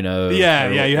 1.0. Yeah,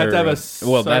 yeah, you have to have a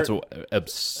well, that's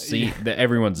obscene.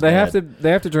 Everyone's They have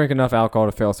dead. to drink enough alcohol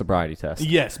to fail a sobriety test.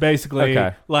 Yes, basically,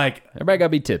 Okay. like Everybody gotta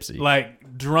be tipsy.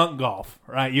 drunk golf,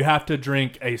 right? You have to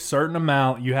drink a certain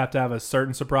amount. You have to have a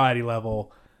certain sobriety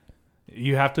level.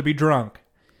 You have to be drunk,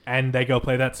 and they go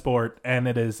play that sport, and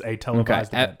it is a Okay.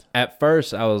 televised event. At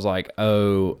first, I was like,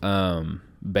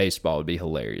 baseball would be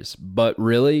hilarious, but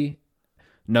really,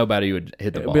 nobody would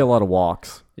hit the It'd ball. be a lot of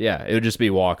walks. Yeah, it would just be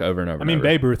walk over and over. I mean, and over.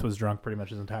 Babe Ruth was drunk pretty much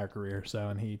his entire career, so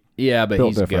and he. Yeah, but Built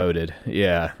he's different. goated.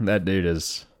 Yeah, that dude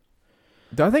is.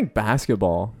 Do I think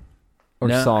basketball or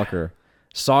No. soccer?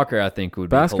 Soccer, I think, would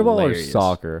be Basketball or hilarious.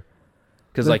 soccer?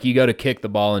 Because like you go to kick the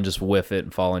ball and just whiff it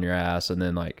and fall on your ass, and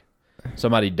then like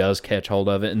somebody does catch hold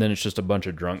of it, and then it's just a bunch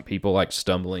of drunk people like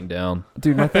stumbling down.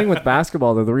 Dude, my thing with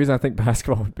basketball, though, the reason I think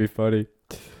basketball would be funny,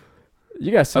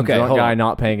 you got some Okay, drunk hold guy on.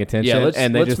 not paying attention, Yeah,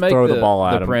 and they let's just make throw the ball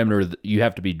at the him. parameter. You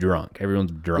have to be drunk.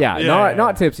 Everyone's drunk. Yeah, Yeah.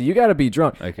 not tipsy. You got to be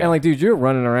drunk. Okay. And like, dude, you're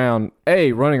running around.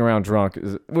 Running around drunk,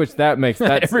 which that makes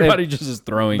that's everybody just is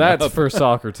throwing. That's up. for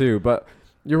soccer too. But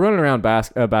you're running around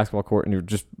basketball court and you're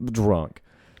just drunk,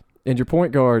 and your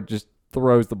point guard just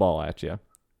throws the ball at you.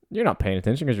 You're not paying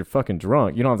attention because you're fucking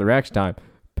drunk. You don't have the reaction time.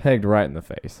 Pegged right in the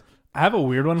face. I have a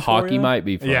weird one. for Hockey you. might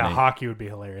be funny. Yeah, hockey would be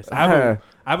hilarious. I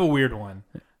have a weird one.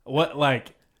 What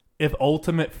like if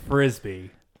ultimate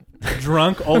frisbee,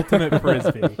 drunk ultimate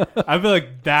frisbee? I feel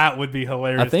like that would be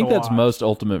hilarious. I think to that's watch. most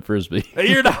ultimate frisbee.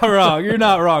 You're not wrong. You're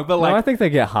not wrong. But No, like I think they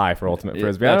get high for ultimate Yeah,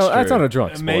 frisbee. that's That's true. not a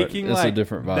drunk sport. making It's a like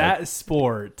different vibe. that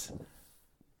sport.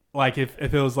 Like if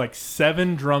it was like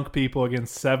 7 drunk people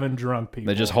against 7 drunk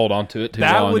people, They just hold on to it too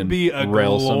that long would and be a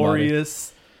rail somebody.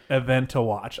 glorious event to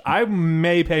watch. I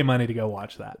may pay money to go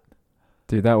watch that.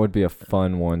 Dude, that would be a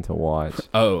fun one to watch.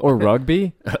 Oh, Or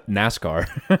rugby. NASCAR.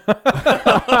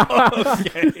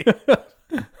 Okay.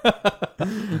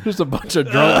 Just a bunch of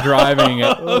drunk driving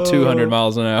at 200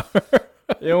 miles an hour.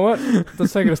 You know what?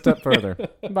 Let's take it a step further.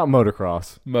 How about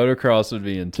motocross? Motocross would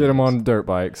be intense. Get them on dirt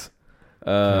bikes.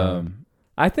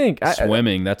 I think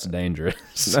Swimming, that's dangerous.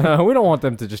 we don't want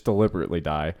them to just deliberately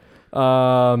die.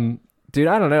 Dude,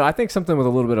 I don't know. I think something with a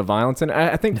little bit of violence, and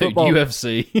I think football.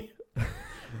 UFC.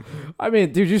 I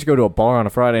mean, dude, you just go to a bar on a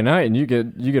Friday night and you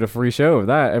get a free show of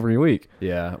that every week.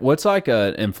 Yeah. What's like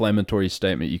an inflammatory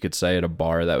statement you could say at a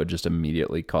bar that would just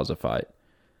immediately cause a fight?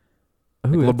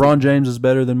 Ooh, that's- LeBron James is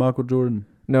better than Michael Jordan.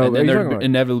 No, and are then you there'd talking about,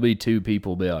 inevitably 2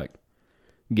 people be like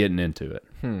getting into it.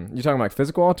 you talking about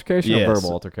physical altercation or Yes.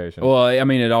 verbal altercation? Well, I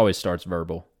mean, it always starts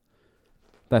verbal.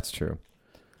 That's true.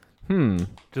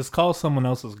 Just call someone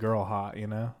else's girl hot, you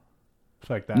know? It's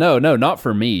like that. No, not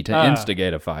for me to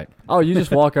instigate a fight. Oh, you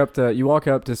just walk up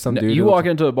to some No, dude. you who walk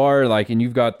looks- into a bar like, and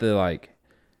you've got the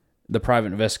private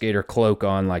investigator cloak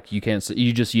on, like you can't.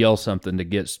 You just yell something to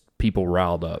get people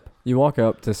riled up. You walk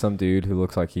up to some dude who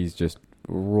looks like he's just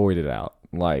roided out.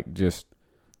 Like just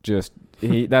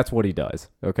he that's what he does.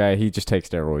 Okay? He just takes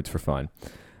steroids for fun.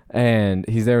 And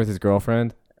he's there with his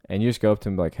girlfriend, and you just go up to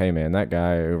him like, "Hey man, that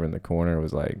guy over in the corner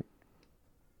was like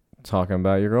talking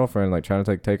about your girlfriend, like trying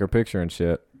to take her picture and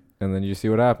shit." And then you see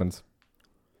what happens.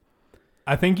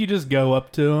 I think you just go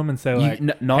up to him and say like,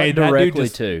 not hey, that dude directly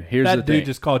just- to. Here's that the dude thing.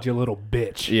 just called you a little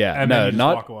bitch. Yeah, and no, then you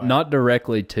just walk away. not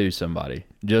directly to somebody.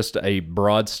 Just a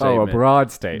broad Oh, statement a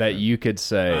broad statement. that you could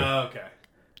say Okay.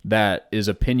 that is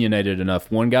opinionated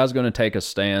enough. One guy's going to take a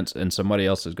stance, and somebody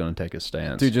else is going to take a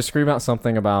stance. Dude, just scream out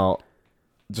something about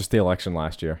Just the election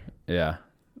last year. Yeah.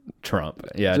 Trump.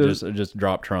 Yeah, just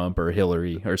drop Trump or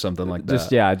Hillary or something like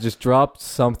that. Just drop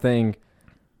something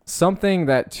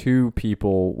that two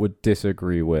people would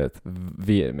disagree with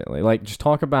vehemently. Like, just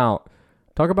talk about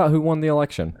who won the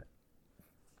election.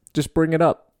 Just bring it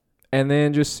up, and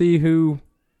then just see who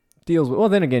deals with. Well,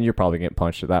 then again, you're probably getting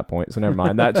punched at that point, so never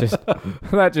mind. That just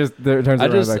turns.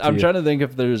 I'm trying to think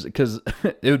if there's, because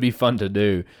it would be fun to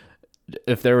do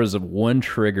if there was one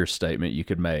trigger statement you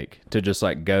could make to just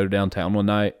like go downtown one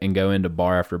night and go into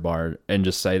bar after bar and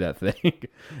just say that thing,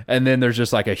 and then there's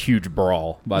just like a huge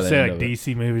brawl by the say end like of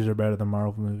DC movies are better than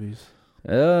Marvel movies.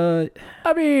 I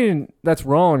mean, that's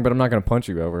wrong, but I'm not going to punch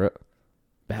you over it.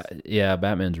 Yeah,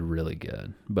 Batman's really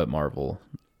good, but Marvel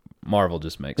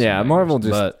just makes Marvel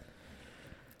just but,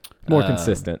 more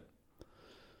consistent.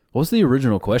 What was the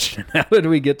original question? How did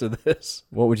we get to this?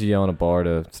 What would you yell in a bar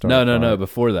to start? No.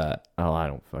 Before that, I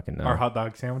don't fucking know. Are hot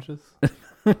dog sandwiches?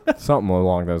 Something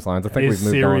along those lines. I think we've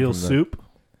moved cereal on from soup?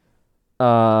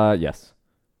 Yes.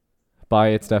 By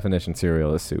its definition,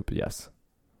 cereal is soup. Yes.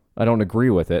 I don't agree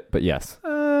with it, but yes.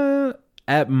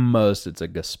 At most, it's a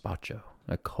gazpacho,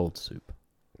 a cold soup.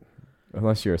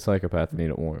 Unless you're a psychopath and eat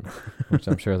it warm, which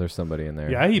I'm sure there's somebody in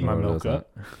there. Yeah, I eat my milk up.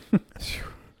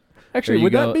 Actually,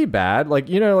 would that be bad? Like,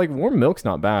 like warm milk's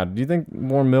not bad. Do you think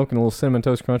warm milk and a little Cinnamon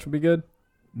Toast Crunch would be good?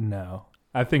 No.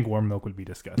 I think warm milk would be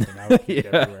disgusting. I would eat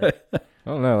everywhere. I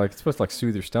don't know. Like, it's supposed to like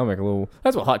soothe your stomach a little.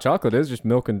 That's what hot chocolate is, just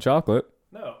milk and chocolate.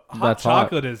 No, hot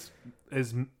chocolate is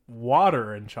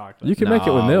water and chocolate. You can make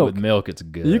it with milk. With milk, it's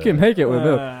good. You can make it with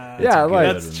milk. Yeah,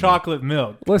 like that's chocolate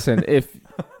milk. Listen, if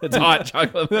it's hot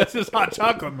chocolate, that's just hot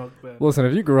chocolate milk. Then. Listen,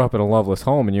 if you grew up in a loveless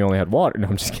home and you only had water, no,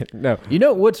 I'm just kidding. No, you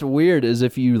know what's weird is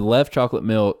if you left chocolate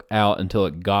milk out until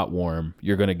it got warm,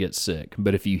 you're gonna get sick.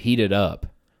 But if you heat it up,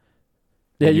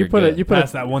 you put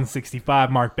past that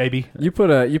 165 mark, baby. You put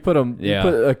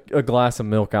a glass of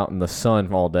milk out in the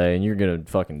sun all day and you're gonna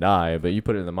fucking die. But you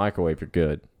put it in the microwave, you're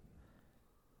good.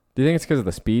 Do you think it's because of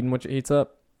the speed in which it heats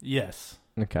up? Yes.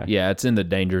 Okay. Yeah, it's in the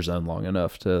danger zone long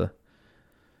enough to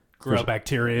grow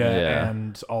bacteria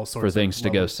and all sorts for things of to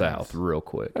go south real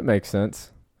quick. That makes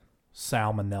sense.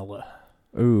 Salmonella.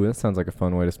 Ooh, that sounds like a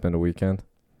fun way to spend a weekend.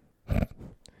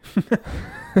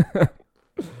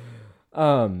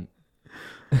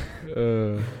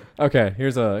 Okay,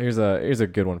 here's a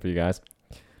good one for you guys.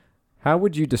 How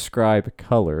would you describe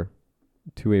color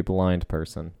to a blind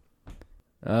person?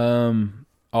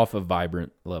 Off a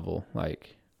vibrant level,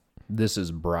 like this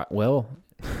is bright. Well,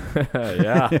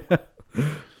 yeah.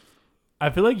 I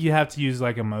feel like you have to use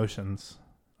like emotions.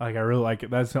 Like I really like it.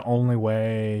 That's the only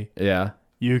way. Yeah.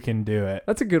 You can do it.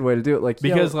 That's a good way to do it. Like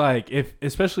because like if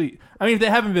especially if they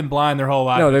haven't been blind their whole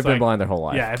life. No, they've been blind their whole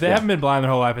life. Yeah, if they haven't been blind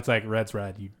their whole life, it's like red's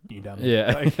red. You dumb.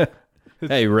 Yeah. Like,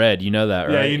 hey, red. You know that,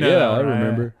 right? Yeah, you know. Yeah, I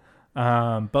remember.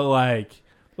 But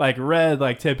like red,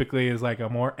 like typically is like a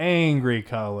more angry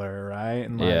color, right?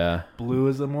 And like blue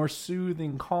is a more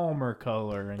soothing, calmer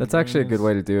color. And that's actually a good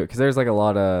way to do it because there's like a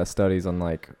lot of studies on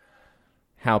like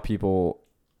how people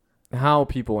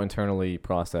internally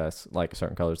process like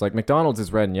certain colors. Like McDonald's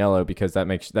is red and yellow because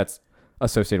that's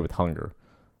associated with hunger.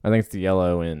 I think it's the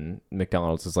yellow in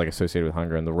McDonald's is like associated with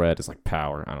hunger, and the red is like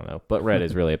power. I don't know, but red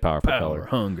is really a powerful color.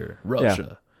 Hunger,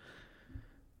 Russia.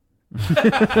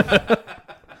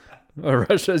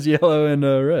 Russia's yellow and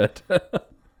red.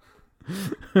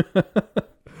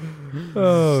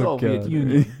 Oh, Soviet God.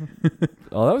 Union.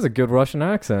 Oh, that was a good Russian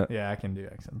accent. Yeah, I can do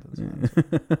accents.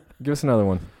 Give us another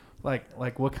one.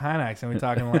 Like what kind of accent? Are we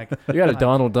talking like you got a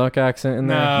Donald Duck accent in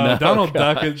there? No, Donald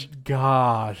Duck is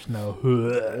no.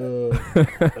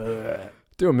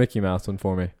 Do a Mickey Mouse one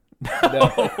for me. No,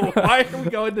 why are we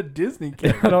going to Disney?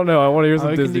 I don't know. I want to hear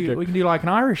some Disney. We can do like an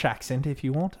Irish accent if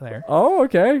you want there. Oh,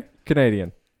 okay.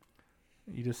 Canadian.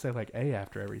 You just say like A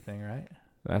after everything, right?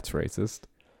 That's racist.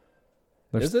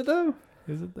 Is it though?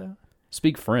 Is it though?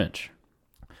 Speak French.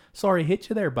 Sorry, hit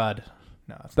you there, bud.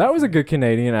 No, that was a good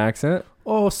Canadian accent.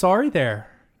 Oh, sorry there.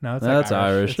 No, that's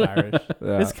Irish. It's Irish.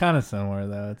 Yeah. It's kind of similar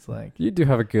though. It's like you do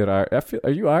have a good Irish. Are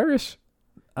you Irish?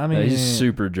 I mean, he's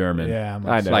super German. Yeah,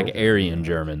 I know. Like Aryan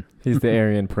German. He's the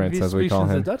Aryan prince, as we call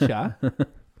him. Dutch guy.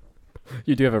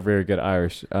 You do have a very good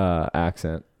Irish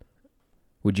accent.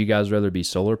 Would you guys rather be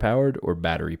solar powered or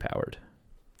battery powered?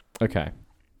 Okay.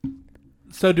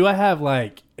 So do I have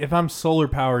like, if I'm solar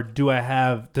powered,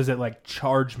 does it like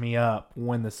charge me up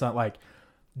when the sun, like,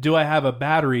 do I have a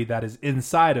battery that is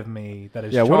inside of me that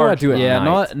is what do I do at Yeah,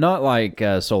 night? not like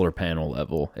solar panel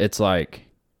level. It's like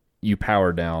you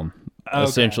power down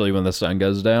essentially when the sun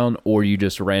goes down, or you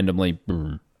just randomly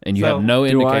boom, and you have no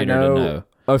indicator to know.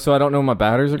 Oh, so I don't know when my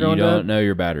batteries are You going don't dead? know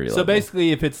your battery level. So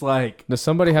basically, if it's like Does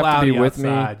somebody have to cloudy be with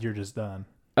outside, you're just done.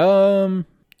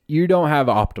 You don't have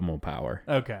optimal power.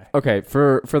 Okay. me? Okay,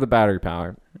 for the battery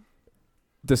power.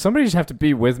 Does somebody just have to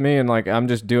be with me and like I'm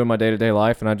just doing my day-to-day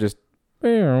life and I just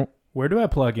Where do I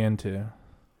plug into?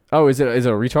 Oh, is it a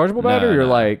rechargeable battery or no.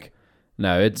 like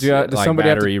No, it's does like somebody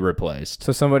have to- battery replaced.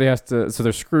 so somebody has to so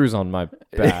there's screws on my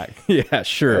back. Yeah,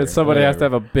 sure. And somebody has to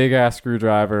whatever. have a big ass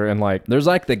screwdriver and like There's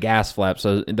like the gas flap,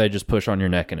 so they just push on your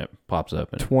neck and it pops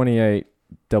open. 28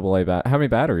 AA How many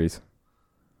batteries?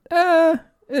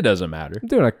 It doesn't matter. I'm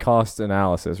doing a cost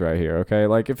analysis right here, okay?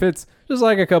 Like if it's Just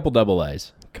like a couple double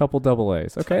A's. a couple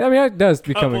AA's. Okay. I mean it does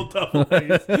become Double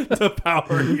A's to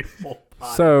power your whole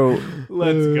body. so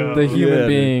Let's go. the human Yeah,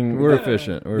 being We're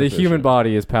efficient. the human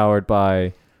body is powered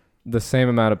by the same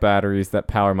amount of batteries that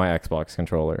power my Xbox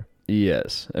controller.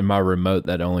 Yes, and my remote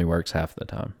that only works half the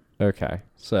time. Okay.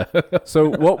 So So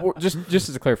what we're, just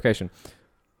as a clarification,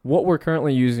 what we're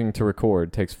currently using to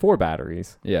record takes 4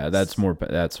 batteries. yeah, that's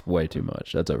way too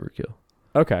much. That's overkill.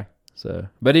 Okay. So,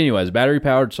 but anyways, battery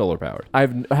powered, solar powered.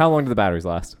 How long do the batteries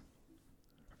last?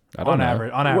 I don't on know.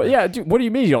 average. On Well, average. yeah, dude, what do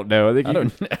you mean you don't know?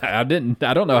 I don't.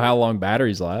 I don't know how long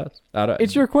batteries last.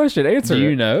 It's your question. Answer Do you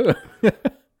it. know?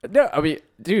 No, I mean,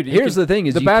 dude, Here's the thing: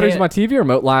 is the you batteries in can't- my TV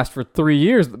remote last for 3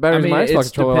 years. The batteries in my Xbox it's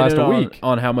controller last a dependent week.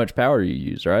 on how much power you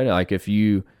use, right? Like if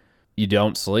you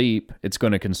don't sleep, it's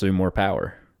going to consume more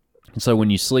power. So when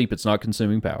you sleep, it's not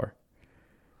consuming power.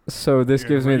 So this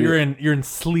gives me you're in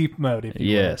sleep mode. If you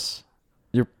will. Yes.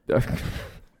 you're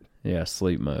Yeah,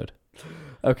 sleep mode.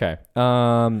 okay.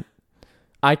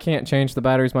 I can't change the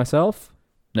batteries myself,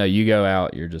 No, you go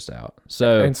out, you're just out.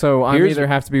 So and so I here's- either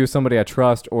have to be with somebody I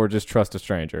trust or just trust a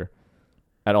stranger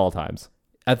at all times.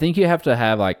 I think you have to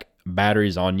have like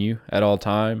batteries on you at all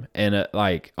time, and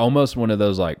like almost one of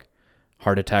those like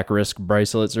heart attack risk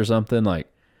bracelets or something. Like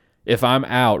if I'm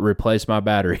out, replace my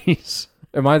batteries.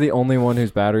 Am I the only one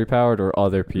who's battery powered or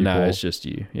other people? No, it's just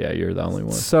you. Yeah, you're the only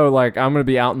one. So like I'm gonna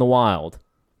be out in the wild.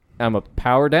 I'm a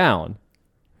power down,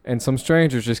 and some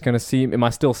stranger's just gonna see. Am I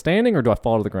still standing or do I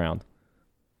fall to the ground?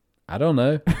 I don't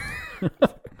know.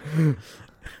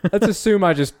 Let's assume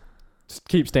I just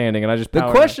keep standing and I just. The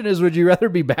power question is, would you rather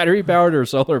be battery powered or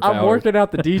solar down. powered? I'm working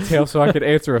out the details so I could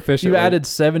answer efficiently. You added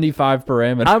 75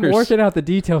 parameters. I'm working out the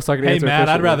details so I can Hey answer Matt, I'd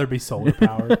efficiently. rather be solar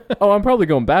powered. Oh, I'm probably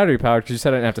going battery powered because you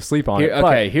said I didn't have to sleep on it.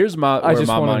 Okay, here's my. I where just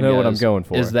my wanna mind know what I'm goes, going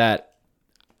for. Is that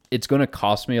it's going to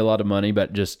cost me a lot of money,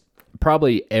 but just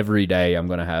probably every day I'm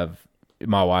going to have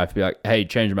my wife be like, "Hey,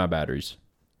 change my batteries."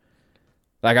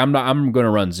 Like I'm going to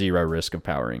run zero risk of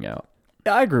powering out.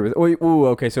 Yeah, I agree with it. Ooh,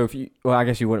 okay, so if you, well, I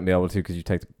guess you wouldn't be able to because you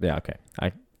take. Yeah, okay.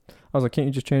 I was like, can't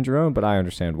you just change your own? But I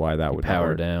understand why that would Power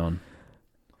work. down.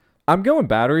 I'm going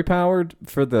battery powered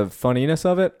for the funniness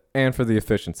of it and for the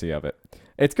efficiency of it.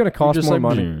 It's going to cost Just more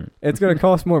like, money. It's going to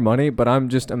cost more money, but I'm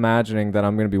just imagining that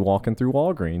I'm going to be walking through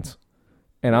Walgreens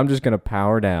and I'm just going to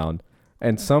power down.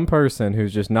 And some person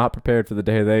who's just not prepared for the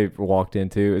day they walked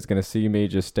into is going to see me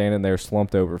just standing there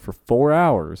slumped over for 4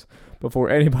 hours before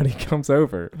anybody comes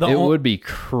over. It would be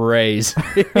crazy.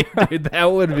 Dude, that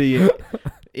would be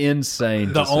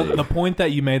insane. The point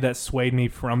that you made that swayed me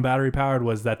from battery powered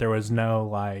was that there was no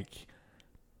like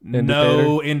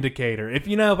no indicator. If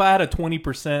I had a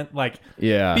 20% like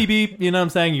yeah. beep beep, you know what I'm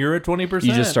saying? You're at 20%.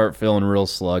 You just start feeling real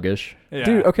sluggish. Yeah.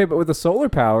 Dude, okay, but with the solar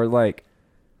power, like,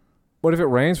 what if it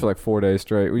rains for like 4 days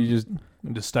straight? You just,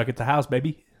 I'm just stuck at the house,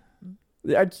 baby.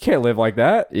 I can't live like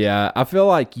that. Yeah, I feel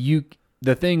like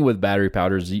the thing with battery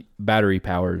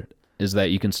powered is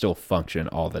that you can still function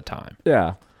all the time.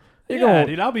 Yeah. Yeah,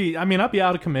 dude, I'll be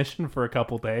out of commission for a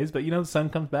couple days, but the sun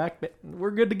comes back,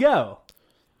 we're good to go.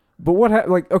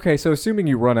 But okay, so assuming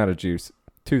you run out of juice,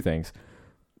 2 things.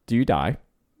 Do you die?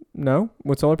 No?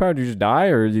 With solar power, do you just die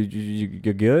or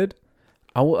you're good?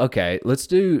 Okay, let's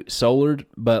do solar,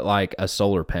 but like a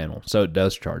solar panel, so it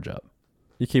does charge up.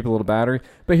 You keep a little battery.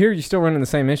 But here you're still running the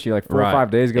same issue. Like 4 or Right. 5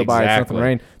 days go by and Exactly. something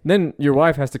rain. Then your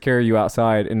wife has to carry you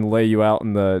outside and lay you out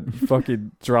in the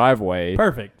fucking driveway.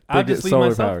 Perfect. I'll get just leave solar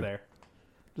myself powered. there.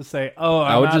 Just say, I'm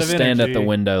I would out just of stand at energy. the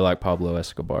window like Pablo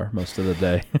Escobar most of the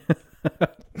day.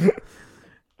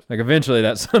 Like eventually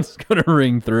that sun's gonna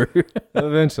ring through.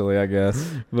 Eventually, I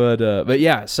guess. But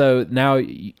yeah, so now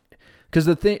because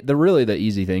the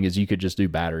easy thing is you could just do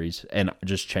batteries and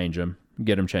just change them,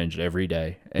 get them changed every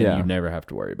day, and Yeah. you never have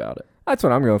to worry about it. That's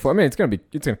what I'm going for. I mean, it's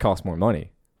gonna cost more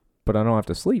money, but I don't have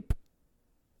to sleep.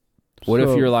 What if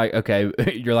So- you're like, okay,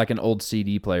 you're like an old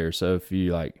CD player, so if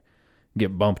you like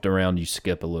get bumped around, you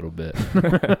skip a little bit.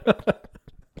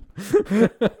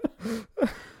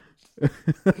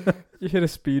 You hit a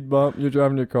speed bump. You're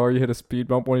driving your car. You hit a speed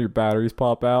bump. One of your batteries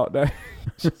pop out.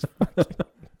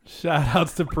 Shout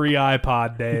outs to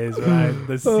pre-iPod days, right?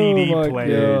 The CD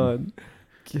player. God.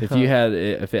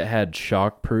 If it had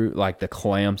shockproof, like the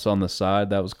clamps on the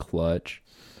side, that was clutch.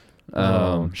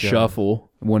 God. Shuffle,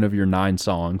 one of your 9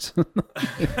 songs,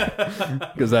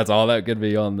 because that's all that could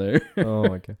be on there. Oh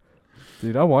my god,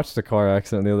 dude! I watched a car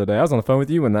accident the other day. I was on the phone with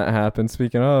you when that happened.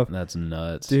 Speaking of, That's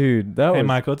nuts. dude, that Hey, was.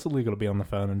 Michael, it's illegal to be on the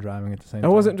phone and driving at the same I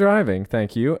time. wasn't driving,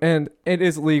 thank you, and it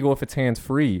is legal if it's hands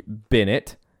free.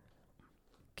 Bennett,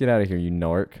 get out of here, you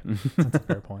narc. That's a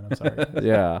fair point. I'm sorry.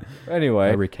 Yeah. I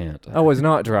Anyway, recant. I was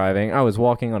not driving. I was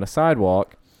walking on a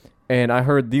sidewalk, and I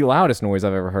heard the loudest noise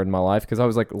I've ever heard in my life because I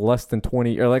was like less than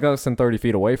 20 or like less than 30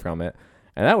 feet away from it.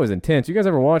 And that was intense. You guys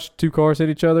ever watched 2 cars hit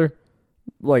each other?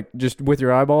 Like just with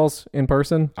your eyeballs in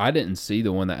person? I didn't see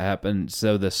the one that happened.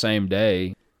 So the same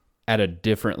day, at a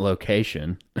different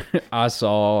location, I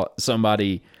saw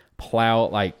somebody plow.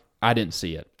 Like, I didn't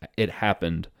see it. It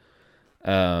happened.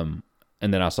 And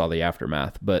then I saw the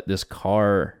aftermath. But this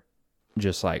car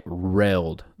just like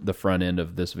railed the front end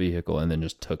of this vehicle and then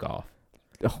just took off.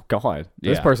 Oh God.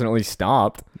 This Yeah. person at least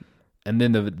stopped. And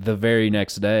then the very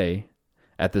next day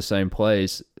at the same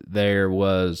place, there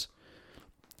was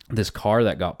this car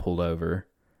that got pulled over,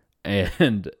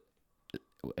 and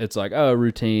it's like, oh,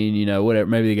 routine, you know, whatever.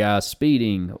 Maybe the guy's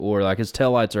speeding or like his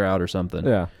taillights are out or something.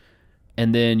 Yeah.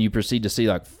 And then you proceed to see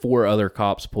like 4 other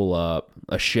cops pull up,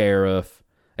 a sheriff,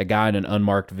 a guy in an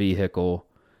unmarked vehicle,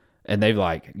 and they've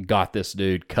like got this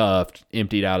dude cuffed,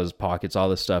 emptied out his pockets, all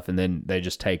this stuff, and then they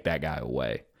just take that guy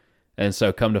away. And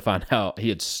so come to find out, he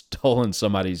had stolen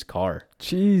somebody's car.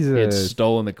 Jesus. He had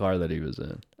stolen the car that he was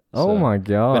in. Oh So- my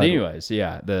God. But anyways,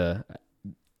 yeah, the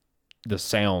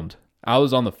sound. I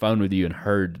was on the phone with you and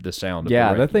heard the sound. Of Yeah,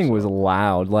 the that wrecking, thing was so-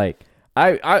 loud. Like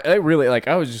I really like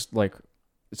I was just like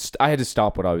I had to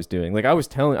stop what I was doing. Like I don't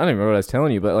even remember what I was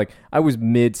telling you, but like I was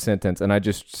mid sentence and I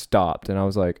just stopped and I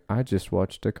was like, I just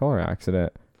watched a car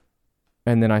accident.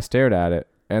 And then I stared at it.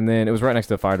 And then it was right next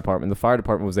to the fire department. The fire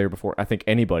department was there before I think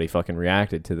anybody fucking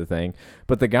reacted to the thing.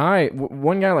 But the guy,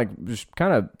 one guy like just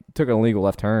kind of took an illegal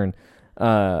left turn,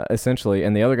 essentially,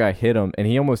 and the other guy hit him, and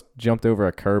he almost jumped over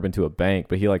a curb into a bank,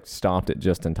 but he like stopped it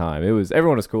just in time.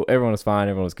 Everyone was cool, everyone was fine,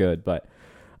 everyone was good. But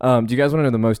do you guys want to know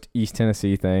the most East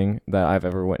Tennessee thing that I've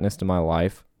ever witnessed in my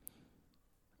life?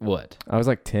 What? I was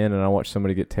like 10 and I watched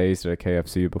somebody get tased at a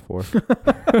KFC before.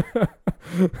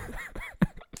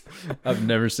 I've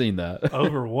never seen that.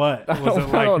 Over what? Was it I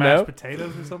like don't mashed know.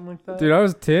 potatoes or something like that? Dude, I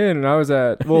was 10 and I was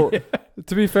at, well,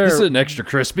 to be fair, This is an extra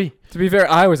crispy.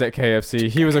 I was at KFC.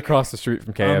 He was across the street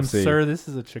from KFC. Sir, this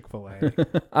is a Chick-fil-A.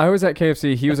 I was at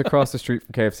KFC. He was across the street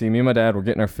from KFC. Me and my dad were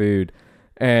getting our food,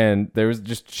 and there was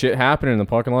just shit happening in the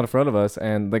parking lot in front of us.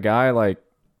 And the guy like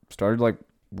started like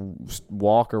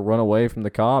walk or run away from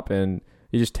the cop, and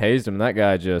he just tased him. And that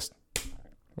guy just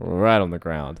right on the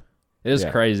ground. It is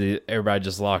Yeah. crazy. Everybody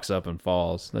just locks up and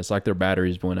falls. It's like their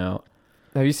batteries went out.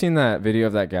 Have you seen that video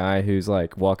of that guy who's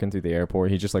like walking through the airport?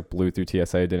 He just like blew through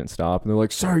TSA, didn't stop, and they're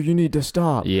like, "Sir, you need to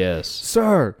stop." Yes.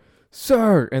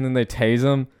 Sir, and then they tase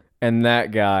him, and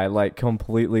that guy like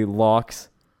completely locks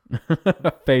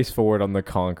face forward on the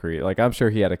concrete. Like I'm sure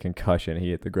he had a concussion.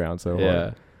 He hit the ground so Yeah.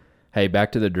 hard. Hey,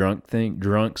 back to the drunk thing.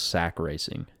 Drunk sack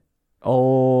racing.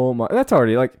 Oh my, that's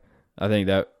already like I think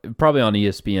that probably on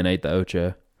ESPN 8 the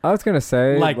Ocha. I was gonna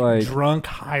say like like drunk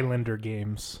Highlander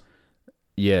games.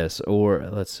 Yes, or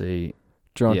let's see.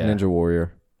 drunk yeah. Ninja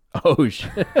Warrior. Oh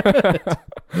shit.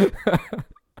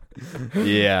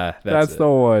 Yeah, That's it. the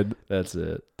one, That's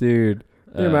it. dude.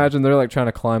 Can you imagine they're like trying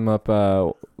to climb up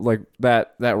like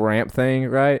that ramp thing,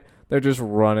 right? They're just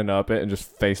running up it and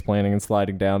just face planting and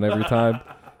sliding down every time.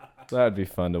 That'd be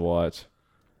fun to watch.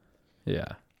 Yeah.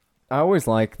 I always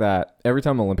like that. Every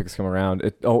time Olympics come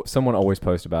around, someone always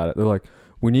posts about it. They're like,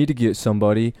 we need to get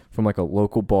somebody from like a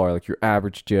local bar, like your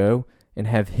average Joe, and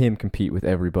have him compete with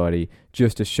everybody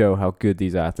just to show how good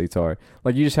these athletes are.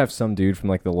 Like you just have some dude from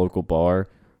like the local bar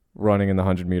running in the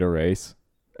 100-meter race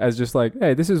as just like,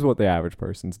 hey, this is what the average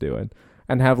person's doing.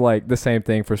 And have like the same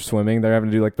thing for swimming. They're having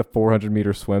to do like the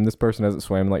 400-meter swim. This person hasn't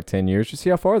swam in like 10 years. Just see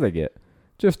how far they get.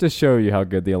 Just to show you how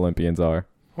good the Olympians are.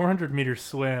 400-meter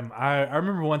swim. I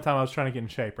remember one time I was trying to get in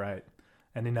shape, right?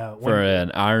 And For an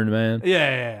Ironman.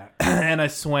 Yeah. And I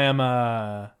swam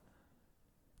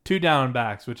 2 down and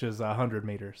backs, which is 100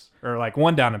 meters, or like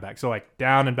 1 down and back. So like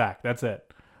down and back. That's it.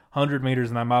 100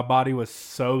 meters, and my body was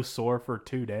so sore for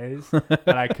 2 days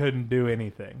that I couldn't do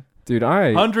anything. Dude,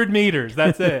 100 meters.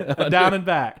 That's it. Down and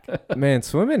back. man,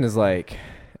 swimming is like,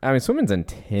 I mean, swimming's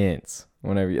intense.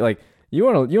 Whenever you like, You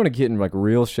want to get in like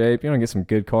real shape. You want to get some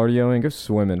good cardio and go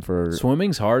swimming for.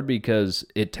 Swimming's hard because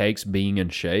it takes being in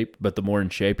shape, but the more in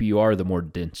shape you are, the more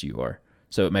dense you are.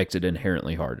 So it makes it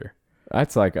inherently harder. I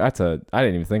didn't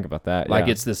even think about that. Like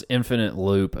yeah. it's this infinite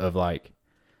loop of like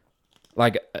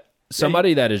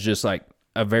somebody that is just like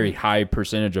a very high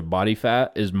percentage of body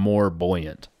fat is more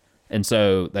buoyant. And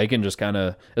so they can just kind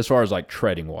of, as far as like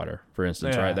treading water, for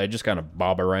instance, Yeah. right? They just kind of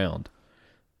bob around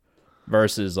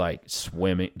versus like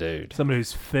swimming, dude. Somebody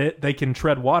who's fit, they can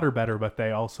tread water better, but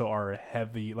they also are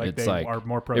heavy. Like It's they like, are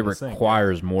more prone it to sink.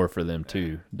 requires more for them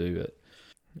to do it.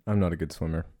 I'm not a good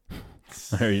swimmer.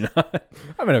 Are you not?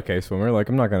 I'm an okay swimmer. Like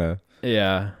I'm not gonna.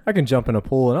 Yeah. I can jump in a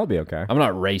pool and I'll be okay. I'm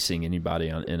not racing anybody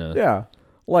in a. Yeah.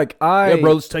 Like I. Yeah,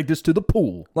 bro, let's take this to the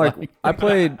pool. Like I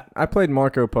played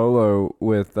Marco Polo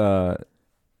with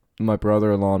my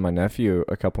brother-in-law and my nephew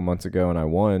a couple months ago, and I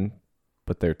won.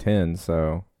 But they're 10,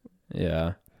 so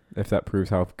Yeah. if that proves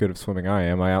how good of swimming I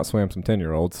am, I outswam some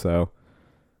 10-year-olds. So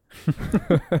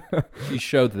You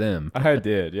showed them. I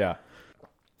did, yeah.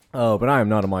 Oh, but I am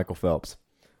not a Michael Phelps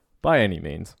by any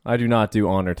means. I do not do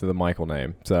honor to the Michael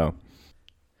name. So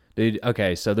Dude,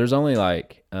 okay, so there's only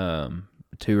like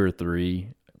 2 or 3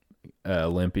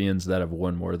 Olympians that have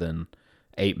won more than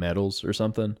 8 medals or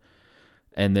something.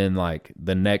 And then like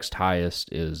the next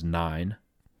highest is 9.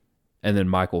 And then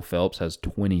Michael Phelps has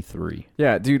 23.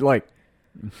 yeah, dude, like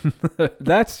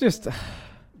that's just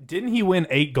Didn't he win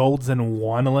 8 golds in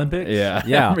one Olympics? Yeah.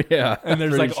 Yeah. Yeah. And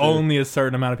there's Pretty like sure. only a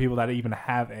certain amount of people that even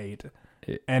have 8.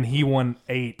 And he won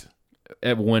 8.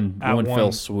 At one At one-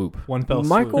 fell swoop. One fell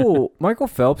swoop. Michael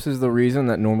Phelps is the reason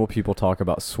that normal people talk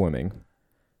about swimming.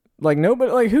 Like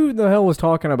nobody, like who the hell was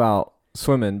talking about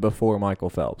swimming before Michael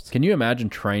Phelps? Can you imagine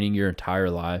training your entire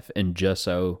life and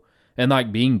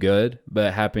like being good,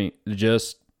 but happening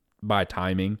just by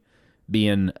timing,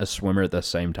 being a swimmer at the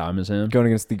same time as him? Going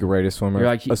against the greatest swimmer, You're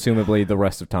like, assumably the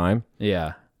rest of time.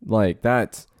 Yeah. Like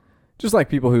that's just like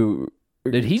people who.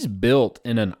 Dude, he's built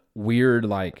in a weird,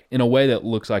 like, in a way that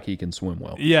looks like he can swim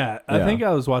well. Yeah, I Yeah. think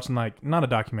I was watching like not a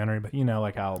documentary, but you know,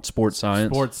 like how Sports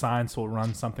science. Sports Science will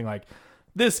run something like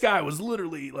this guy was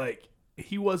literally like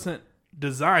he wasn't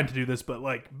designed to do this, but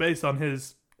like based on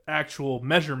his actual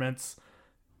measurements,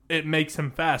 it makes him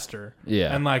faster.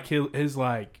 Yeah. And like his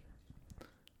like,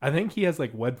 I think he has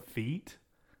like webbed feet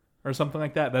or something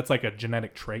like that. That's like a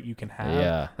genetic trait you can have.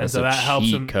 Yeah, and that's so a that helps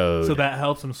cheat him. code. So that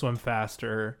helps him swim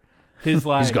faster. His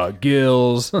like He's got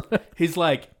gills. his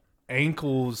like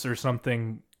ankles or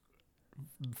something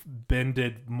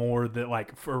bended more that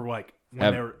like for like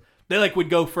when they like would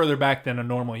go further back than a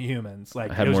normal humans.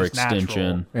 Like Had it was more just natural.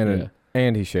 extension. And Yeah.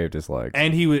 and he shaved his legs.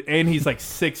 And he's like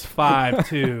 6'5"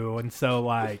 too, and so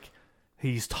like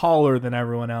he's taller than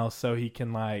everyone else, so he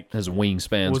can like His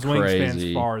wingspan's his wingspan's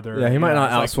crazy. farther. yeah, he might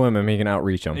not it's like- outswim him. He can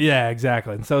outreach him. yeah,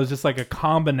 exactly. And so it's just like a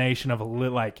combination of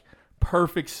like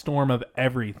perfect storm of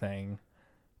everything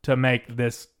to make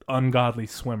this ungodly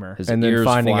swimmer. His And then ears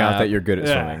finding out flap. that you're good at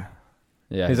Yeah. swimming.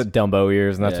 Yeah, He's at Dumbo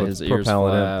ears, and that's yeah, what's his ears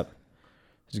propelling him. flap.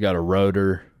 He's got a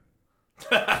rotor.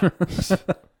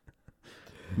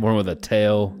 One with a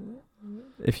tail.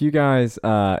 If you guys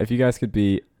could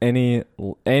be any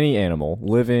animal,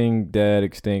 living, dead,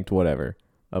 extinct, whatever,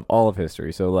 of all of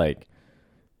history, so like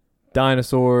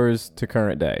dinosaurs to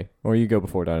current day, or you go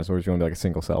before dinosaurs, you want to be like a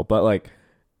single cell, but like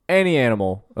any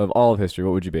animal of all of history,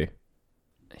 what would you be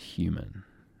Human.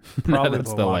 Probably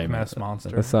That's the the Loch lamest. Ness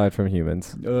monster. aside from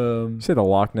humans? You say the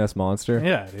Loch Ness monster.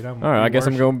 Yeah, dude. All right, I guess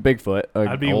I'm going Bigfoot.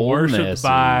 I'd be Old worshipped Nessie.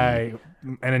 by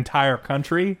an entire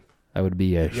country. That would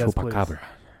be a Yes, chupacabra.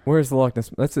 Where's the Loch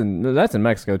Ness? That's in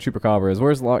Mexico. Chupacabra is.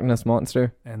 Where's the Loch Ness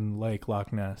monster? And Lake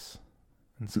Loch Ness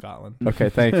in Scotland. Okay,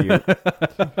 thank you.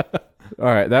 All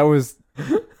right, that was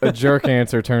a jerk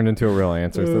answer turned into a real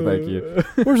answer, so thank you.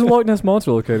 Where's the Loch Ness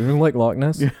monster located? In Lake Loch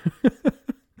Ness?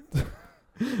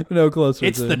 No closer.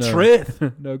 It's the truth.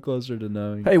 No closer to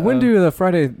knowing. Hey, when do the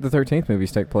Friday the 13th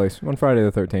movies take place? On Friday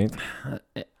the 13th.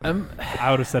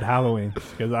 I would have said Halloween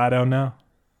because I don't know.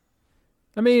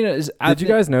 I mean, Did you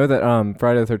guys know that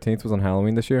Friday the 13th was on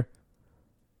Halloween this year?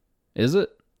 Is it?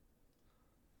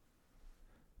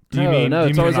 Do you mean no?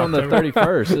 It's in always on the October?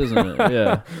 31st, isn't it?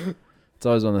 Yeah, it's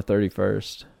always on the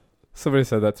 31st. Somebody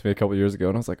said that to me a couple years ago,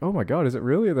 and I was like, "Oh my god, is it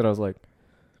really?" And then I was like,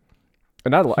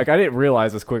 and I didn't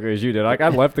realize as quickly as you did. Like I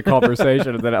left the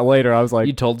conversation, and then later I was like,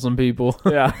 You told some people,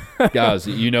 "Yeah." guys.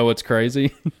 You know what's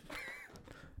crazy?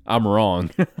 I'm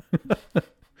wrong.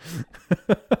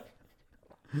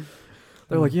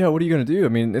 They're like, "Yeah, what are you gonna do?" I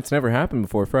mean, it's never happened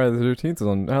before. Friday the 13th is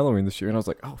on Halloween this year, and I was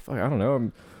like, "Oh fuck, I don't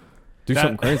know. Do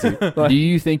something crazy." Do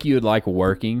you think you would like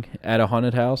working at a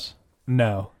haunted house?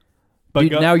 No. But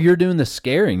Dude, now you're doing the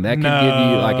scaring. That could give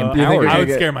you like No. empower I you.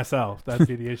 would scare myself. That'd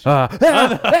be the issue.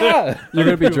 You're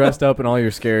gonna be dressed up in all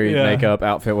your scary Yeah. makeup,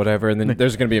 outfit, whatever, and then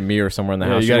there's gonna be a mirror somewhere in the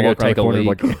Yeah, house. you gotta You're go gonna take a walk around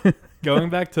the corner, leak. like, Going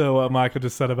back to what Michael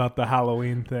just said about the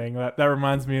Halloween thing, that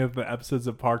reminds me of the episodes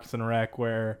of Parks and Rec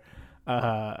where,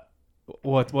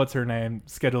 what's her name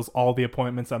schedules all the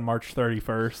appointments on March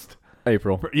 31st.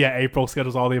 April. Yeah, April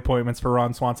schedules all the appointments for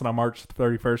Ron Swanson on March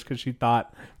 31st because she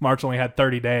thought March only had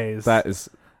 30 days. That is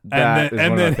and one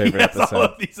of my he favorite has all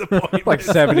episodes. of these appointments. Like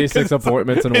 76 'cause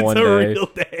appointments in it's one a day. real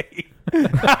day.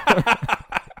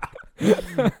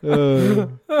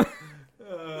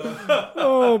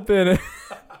 Oh, Bennett.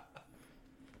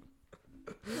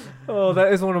 Oh,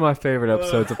 that is one of my favorite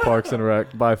episodes of Parks and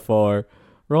Rec by far.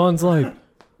 Ron's like,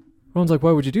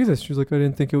 why would you do this? She's like, I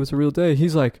didn't think it was a real day.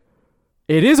 He's like,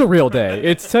 it is a real day.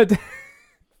 It's today.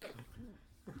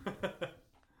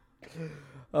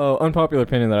 Oh, unpopular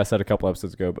opinion that I said a couple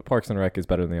episodes ago, but Parks and Rec is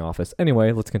better than The Office.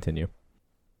 Anyway, let's continue.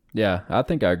 Yeah, I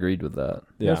think I agreed with that.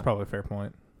 Yeah, That's probably a fair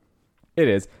point. it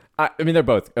is. I mean, they're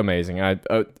both amazing. A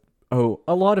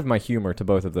lot of my humor to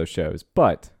both of those shows,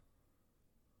 but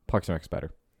Parks and Rec's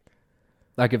better.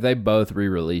 Like if they both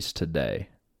re-released today,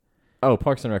 Oh,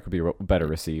 Parks and Rec would be better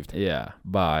received. yeah,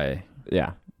 by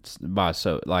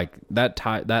so like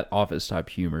that Office type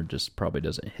humor just probably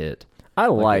doesn't hit I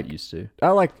like it used to.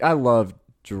 I love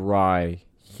dry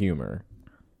humor,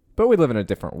 but we live in a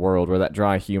different world where that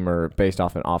dry humor based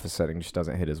off an office setting just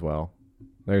doesn't hit as well.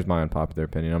 There's my unpopular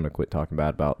opinion. I'm gonna quit talking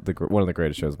bad about one of the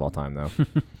greatest shows of all time, though.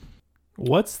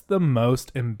 What's the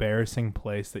most embarrassing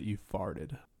place that you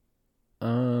farted?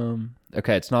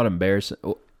 Okay, it's not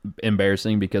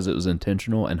embarrassing because it was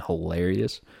intentional and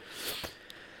hilarious.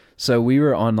 So we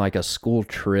were on like a school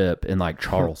trip in like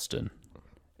Charleston,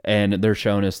 and they're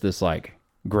showing us this like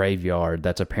graveyard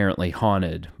that's apparently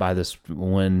haunted by this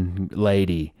one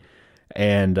lady.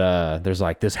 And there's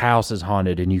like, this house is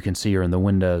haunted and you can see her in the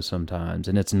windows sometimes,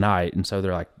 and it's night. And so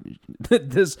they're like,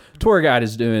 this tour guide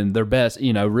is doing their best,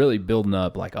 really building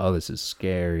up like, oh, this is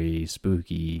scary,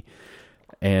 spooky.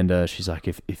 And she's like,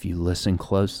 if you listen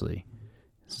closely,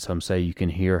 some say you can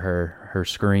hear her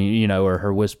scream, or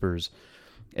her whispers.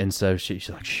 And so she's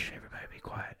like, shh, everybody be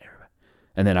quiet, everybody.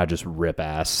 And then I just rip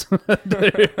ass.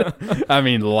 I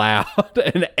mean, loud.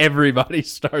 And everybody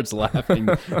starts laughing.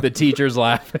 The teacher's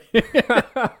laughing.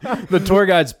 The tour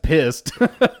guide's pissed.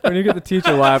 When you get the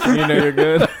teacher laughing, you know you're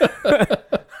good.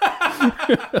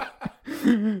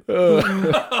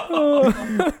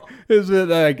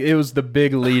 It was the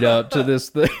big lead up to this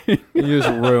thing. You just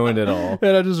ruined it all.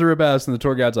 And I just rip ass, and the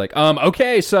tour guide's like,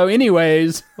 okay, so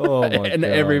anyways. Oh, my and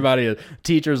God. everybody,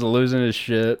 teacher's losing his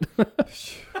shit.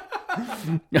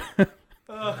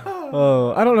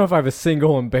 Oh, I don't know if I have a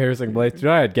single embarrassing place. Dude,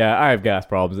 I have gas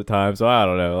problems at times, so I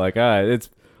don't know. Like, it's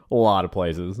a lot of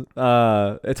places.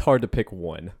 It's hard to pick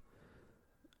one.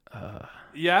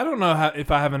 Yeah, I don't know if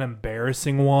I have an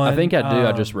embarrassing one. I think I do.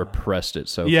 I just repressed it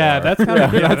so yeah, far. that's kind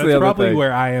of Yeah, that's that's the other probably thing.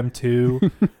 where I am too.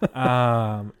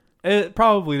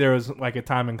 Probably there was like a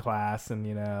time in class, and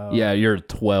Yeah, you're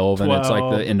 12, and it's like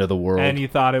 12, the end of the world. and you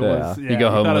thought it was. Yeah. Yeah, you go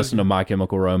home and thought it listen to My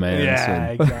Chemical Romance. Yeah,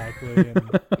 and exactly.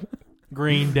 And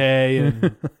Green Day,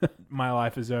 and my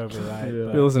life is over. Right? Yeah.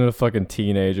 But- You're listening to fucking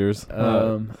teenagers.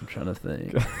 I'm trying to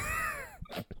think.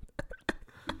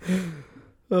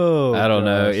 Oh, I don't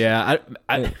know. gosh. Yeah,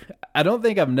 I don't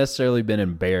think I've necessarily been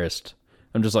embarrassed.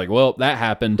 I'm just like, well, that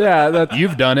happened. Yeah, that's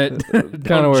You've done it. kind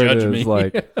Don't of where judge it is. me.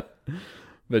 Like,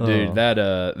 But dude,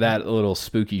 Oh. that little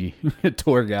spooky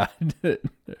tour guide tour,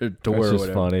 it's or just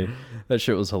whatever, funny. that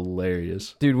shit was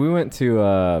hilarious. Dude, we went to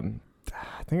I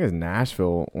think it was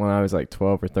Nashville when I was like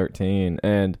 12 or 13,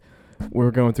 and we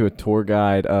were going through a tour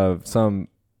guide of some.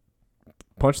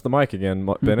 Punch the mic again,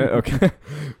 Bennett. Okay,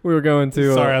 we were going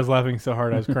to. Sorry, I was laughing so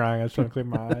hard I was crying. I was trying to clear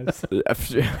my eyes.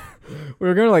 we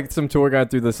were going to like some tour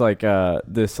guide through this like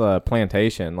this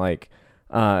plantation, like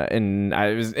and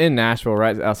I was in Nashville,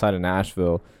 right outside of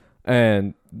Nashville,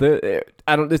 and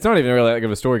it's not even really like of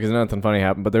a story because nothing funny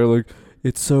happened, but they're like,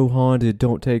 it's so haunted,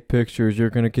 don't take pictures, you're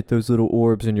gonna get those little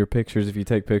orbs in your pictures if you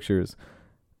take pictures.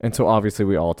 And so obviously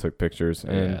we all took pictures,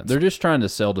 and Yeah, they're just trying to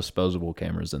sell disposable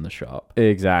cameras in the shop.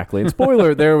 exactly. And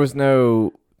spoiler, there was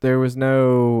no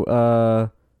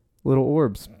little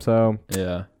orbs, so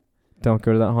Yeah, don't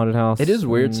go to that haunted house. it is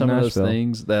weird. in Some of those Nashville.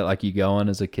 things that like you go on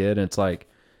as a kid, and it's like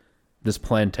this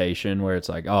plantation where it's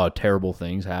like, oh, terrible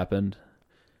things happened.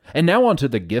 And now onto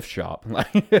the gift shop.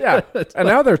 Yeah, and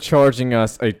now they're charging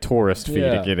us a tourist fee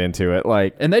Yeah. to get into it.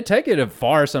 Like, And they take it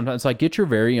far sometimes. It's like, get your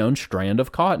very own strand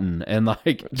of cotton. And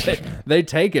like, they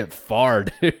take it far,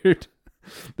 dude.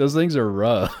 Those things are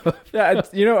rough. yeah,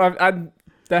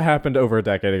 that happened over a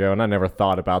decade ago, and I never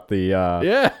thought about the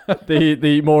Yeah.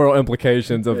 the moral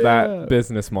implications of Yeah. that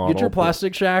business model. Get your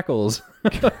plastic shackles.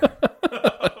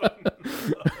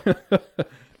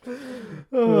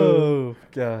 Oh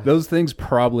god. Those things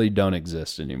probably don't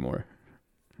exist anymore.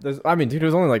 I mean, dude, it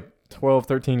was only like 12,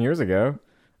 13 years ago.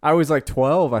 I was like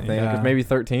 12, I think, Yeah. or maybe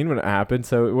 13 when it happened.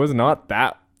 So it was not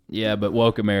that Yeah, but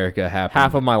woke America happened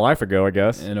half of my life ago, I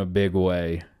guess. in a big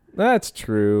way. That's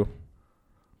true.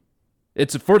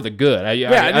 It's for the good. I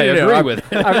no, agree with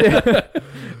it.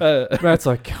 I mean, that's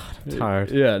like, God, I'm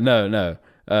tired. Yeah, no.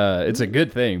 It's a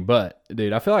good thing, but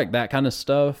dude, I feel like that kind of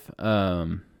stuff. I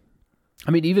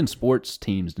mean, even sports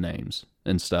teams' names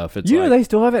and stuff. It's You know, like, they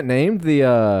still haven't named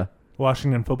the.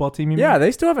 Washington football team. You Yeah, mean?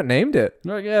 they still haven't named it.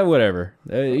 like, yeah, whatever.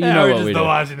 You Yeah, know we're what just we the do.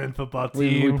 Washington football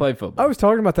team. We play football. I was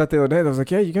talking about that the other day. I was like,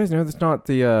 yeah, you guys know that's not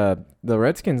the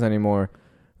Redskins anymore.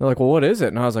 They're like, well, what is it?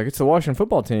 And I was like, it's the Washington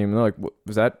football team. And they're like,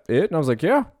 was that it? And I was like,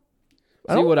 yeah.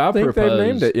 I See, don't what I think they've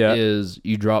named propose it yet. is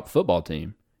you drop football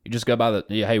team. You just go by the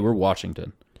hey, we're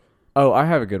Washington. Oh, I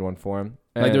have a good one for him.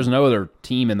 Like, there's no other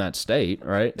team in that state,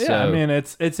 right? Yeah, I mean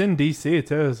it's in DC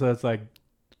too, so it's like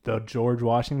the George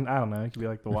Washington. I don't know. It could be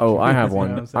like the Washington. Oh, I have you know what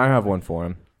one. I'm saying? I have one for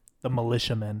him. The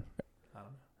militiamen.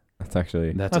 That's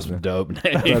actually that's a dope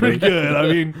name. Pretty good. I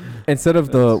mean, instead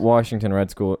of the Washington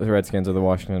Redskins or the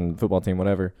Washington football team,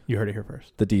 whatever, you heard it here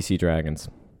first. the DC Dragons.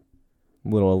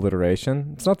 Little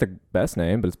alliteration. It's not the best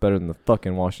name, but it's better than the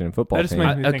fucking Washington football That just team.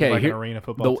 makes me think Okay, of like here- an arena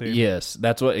football team. Yes,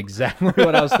 that's exactly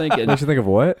what I was thinking. What you think of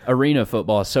what? Arena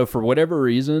football. So for whatever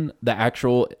reason, the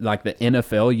actual like the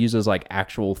NFL uses like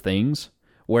actual things,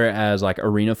 whereas like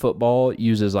arena football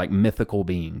uses like mythical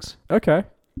beings. Okay.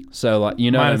 So like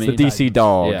you know Minus what I The mean? DC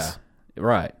Dogs. Yeah,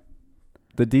 right.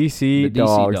 The DC, The DC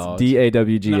Dogs. Dogs.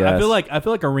 DAWGS. No, I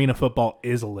feel like arena football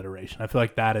is alliteration. I feel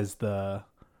like that is the,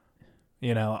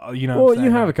 you know. what Well, I'm saying?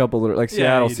 you have a couple like Yeah,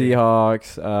 Seattle you do.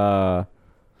 Seahawks.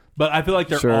 But I feel like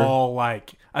they're Sure. all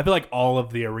like. I feel like all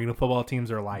of the arena football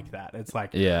teams are like that. It's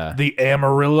like Yeah. the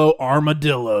Amarillo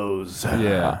Armadillos.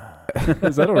 Yeah.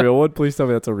 Is that a real one? Please tell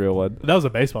me that's a real one. That was a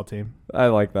baseball team. I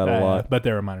like that a lot. But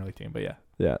they're a minor league team. But yeah.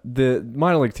 Yeah. The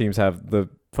minor league teams have the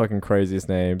fucking craziest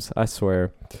names. I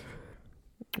swear.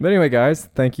 But anyway, guys,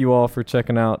 thank you all for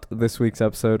checking out this week's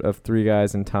episode of Three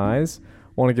Guys and Ties.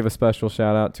 Want to give a special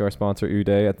shout out to our sponsor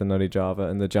Uday at the Nutty Java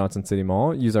in the Johnson City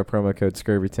Mall. Use our promo code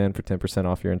SCURVY10 for 10%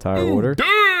 off your entire order.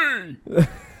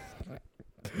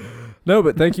 No,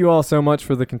 but thank you all so much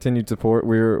for the continued support.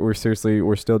 We're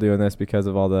still doing this because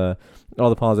of all the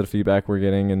positive feedback we're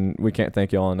getting, and we can't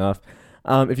thank you all enough.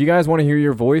 If you guys want to hear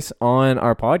your voice on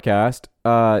our podcast,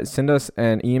 send us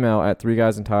an email at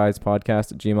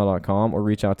 3guysandtiespodcast@gmail.com or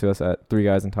reach out to us at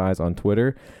 3guysandties on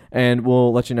Twitter, and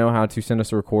we'll let you know how to send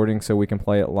us a recording so we can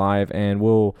play it live, and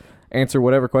we'll answer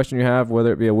whatever question you have,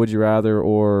 whether it be a would you rather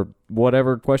or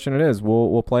whatever question it is.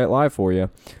 We'll play it live for you.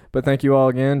 But thank you all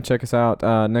again. Check us out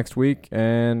next week,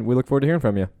 and we look forward to hearing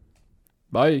from you.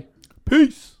 Bye.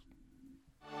 Peace.